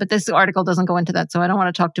 But this article doesn't go into that, so I don't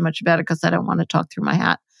want to talk too much about it because I don't want to talk through my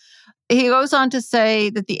hat. He goes on to say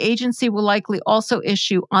that the agency will likely also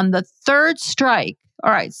issue on the 3rd strike.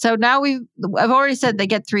 All right, so now I've already said they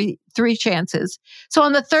get 3 3 chances. So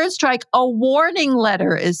on the 3rd strike, a warning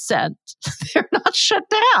letter is sent. They're not shut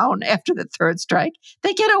down after the 3rd strike.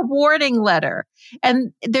 They get a warning letter.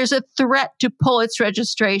 And there's a threat to pull its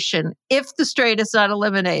registration if the strain is not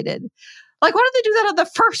eliminated. Like, why don't they do that on the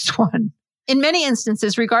first one? In many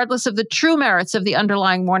instances, regardless of the true merits of the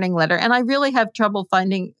underlying warning letter, and I really have trouble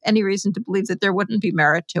finding any reason to believe that there wouldn't be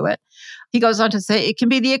merit to it. He goes on to say, it can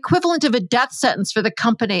be the equivalent of a death sentence for the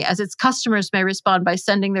company, as its customers may respond by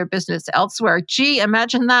sending their business elsewhere. Gee,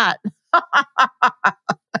 imagine that.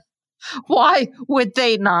 Why would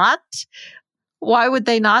they not? Why would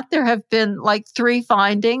they not? There have been like 3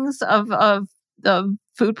 findings of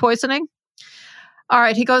food poisoning. All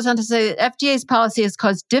right, he goes on to say that FDA's policy has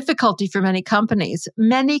caused difficulty for many companies, and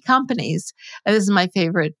this is my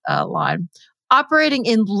favorite line, operating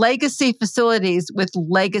in legacy facilities with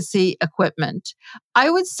legacy equipment. I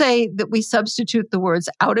would say that we substitute the words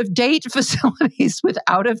out-of-date facilities with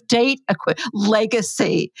out-of-date equipment.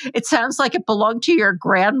 Legacy. It sounds like it belonged to your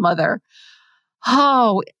grandmother.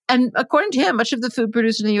 Oh, and according to him, much of the food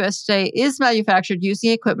produced in the U.S. today is manufactured using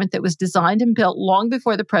equipment that was designed and built long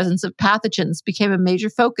before the presence of pathogens became a major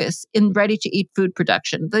focus in ready-to-eat food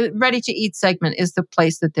production. The ready-to-eat segment is the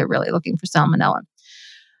place that they're really looking for salmonella.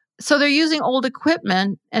 So they're using old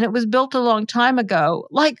equipment, and it was built a long time ago.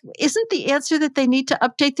 Like, isn't the answer that they need to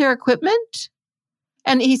update their equipment?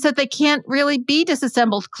 And he said they can't really be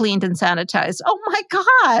disassembled, cleaned, and sanitized. Oh, my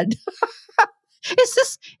God.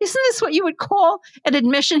 Isn't this what you would call an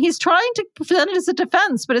admission? He's trying to present it as a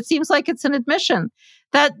defense, but it seems like it's an admission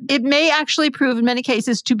that it may actually prove in many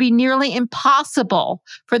cases to be nearly impossible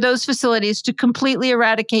for those facilities to completely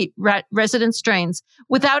eradicate resident strains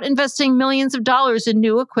without investing millions of dollars in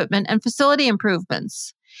new equipment and facility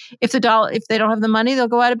improvements. If they don't have the money, they'll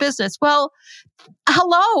go out of business. Well,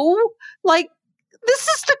 hello, like, this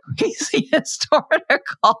is the craziest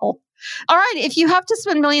article. All right, if you have to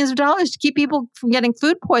spend millions of dollars to keep people from getting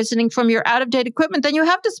food poisoning from your out-of-date equipment, then you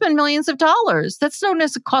have to spend millions of dollars. That's known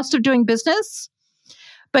as the cost of doing business.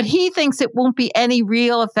 But he thinks it won't be any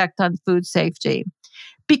real effect on food safety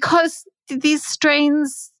because these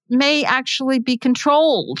strains may actually be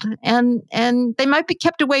controlled and they might be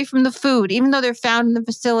kept away from the food. Even though they're found in the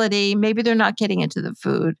facility, maybe they're not getting into the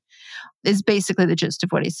food, is basically the gist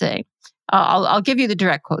of what he's saying. I'll give you the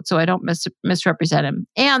direct quote so I don't misrepresent him.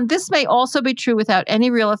 And this may also be true without any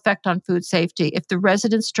real effect on food safety if the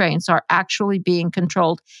resident strains are actually being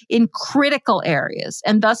controlled in critical areas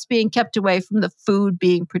and thus being kept away from the food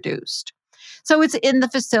being produced. So it's in the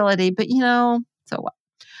facility, but so what?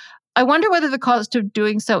 I wonder whether the cost of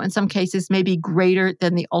doing so in some cases may be greater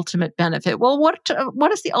than the ultimate benefit. Well, what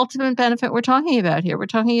is the ultimate benefit we're talking about here? We're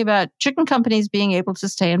talking about chicken companies being able to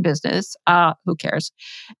stay in business. Who cares?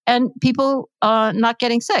 And people not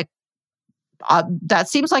getting sick. That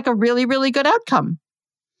seems like a really, really good outcome.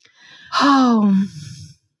 Oh,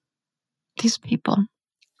 these people.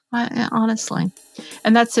 Honestly.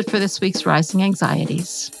 And that's it for this week's Rising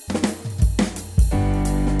Anxieties.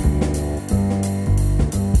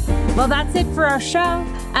 Well, that's it for our show.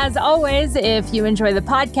 As always, if you enjoy the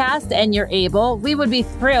podcast and you're able, we would be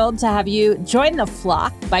thrilled to have you join the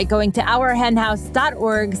flock by going to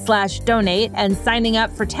ourhenhouse.org/donate and signing up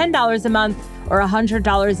for $10 a month or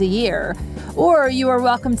 $100 a year. Or you are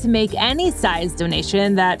welcome to make any size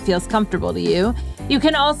donation that feels comfortable to you. You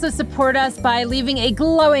can also support us by leaving a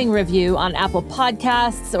glowing review on Apple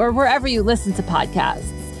Podcasts or wherever you listen to podcasts.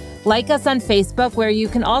 Like us on Facebook, where you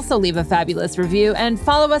can also leave a fabulous review, and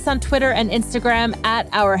follow us on Twitter and Instagram at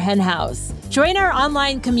Our Hen House. Join our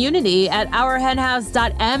online community at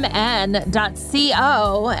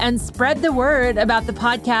ourhenhouse.mn.co and spread the word about the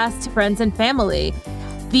podcast to friends and family.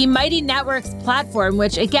 The Mighty Networks platform,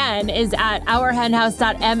 which again is at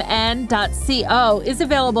ourhenhouse.mn.co, is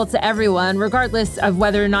available to everyone, regardless of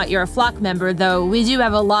whether or not you're a flock member, though we do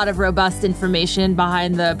have a lot of robust information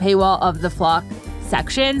behind the paywall of the flock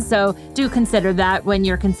section, so do consider that when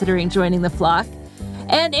you're considering joining the flock.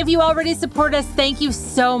 And if you already support us, thank you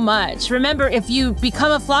so much. Remember, if you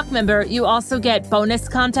become a flock member, you also get bonus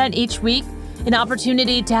content each week, an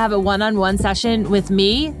opportunity to have a one-on-one session with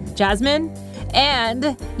me, Jasmine,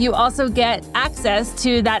 and you also get access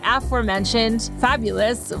to that aforementioned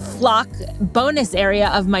fabulous flock bonus area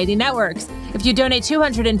of Mighty Networks. If you donate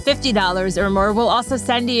 $250 or more, we'll also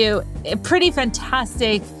send you a pretty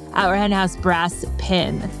fantastic Our Hen House brass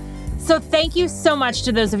pin. So thank you so much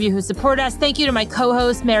to those of you who support us. Thank you to my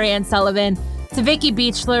co-host, Marianne Sullivan, to Vicky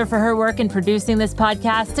Beechler for her work in producing this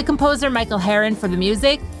podcast, to composer Michael Herron for the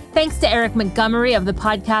music. Thanks to Eric Montgomery of the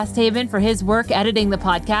Podcast Haven for his work editing the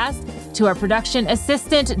podcast. to our production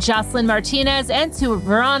assistant, Jocelyn Martinez, and to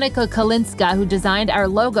Veronica Kalinska, who designed our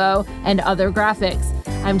logo and other graphics.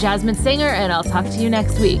 I'm Jasmine Singer, and I'll talk to you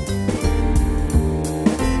next week.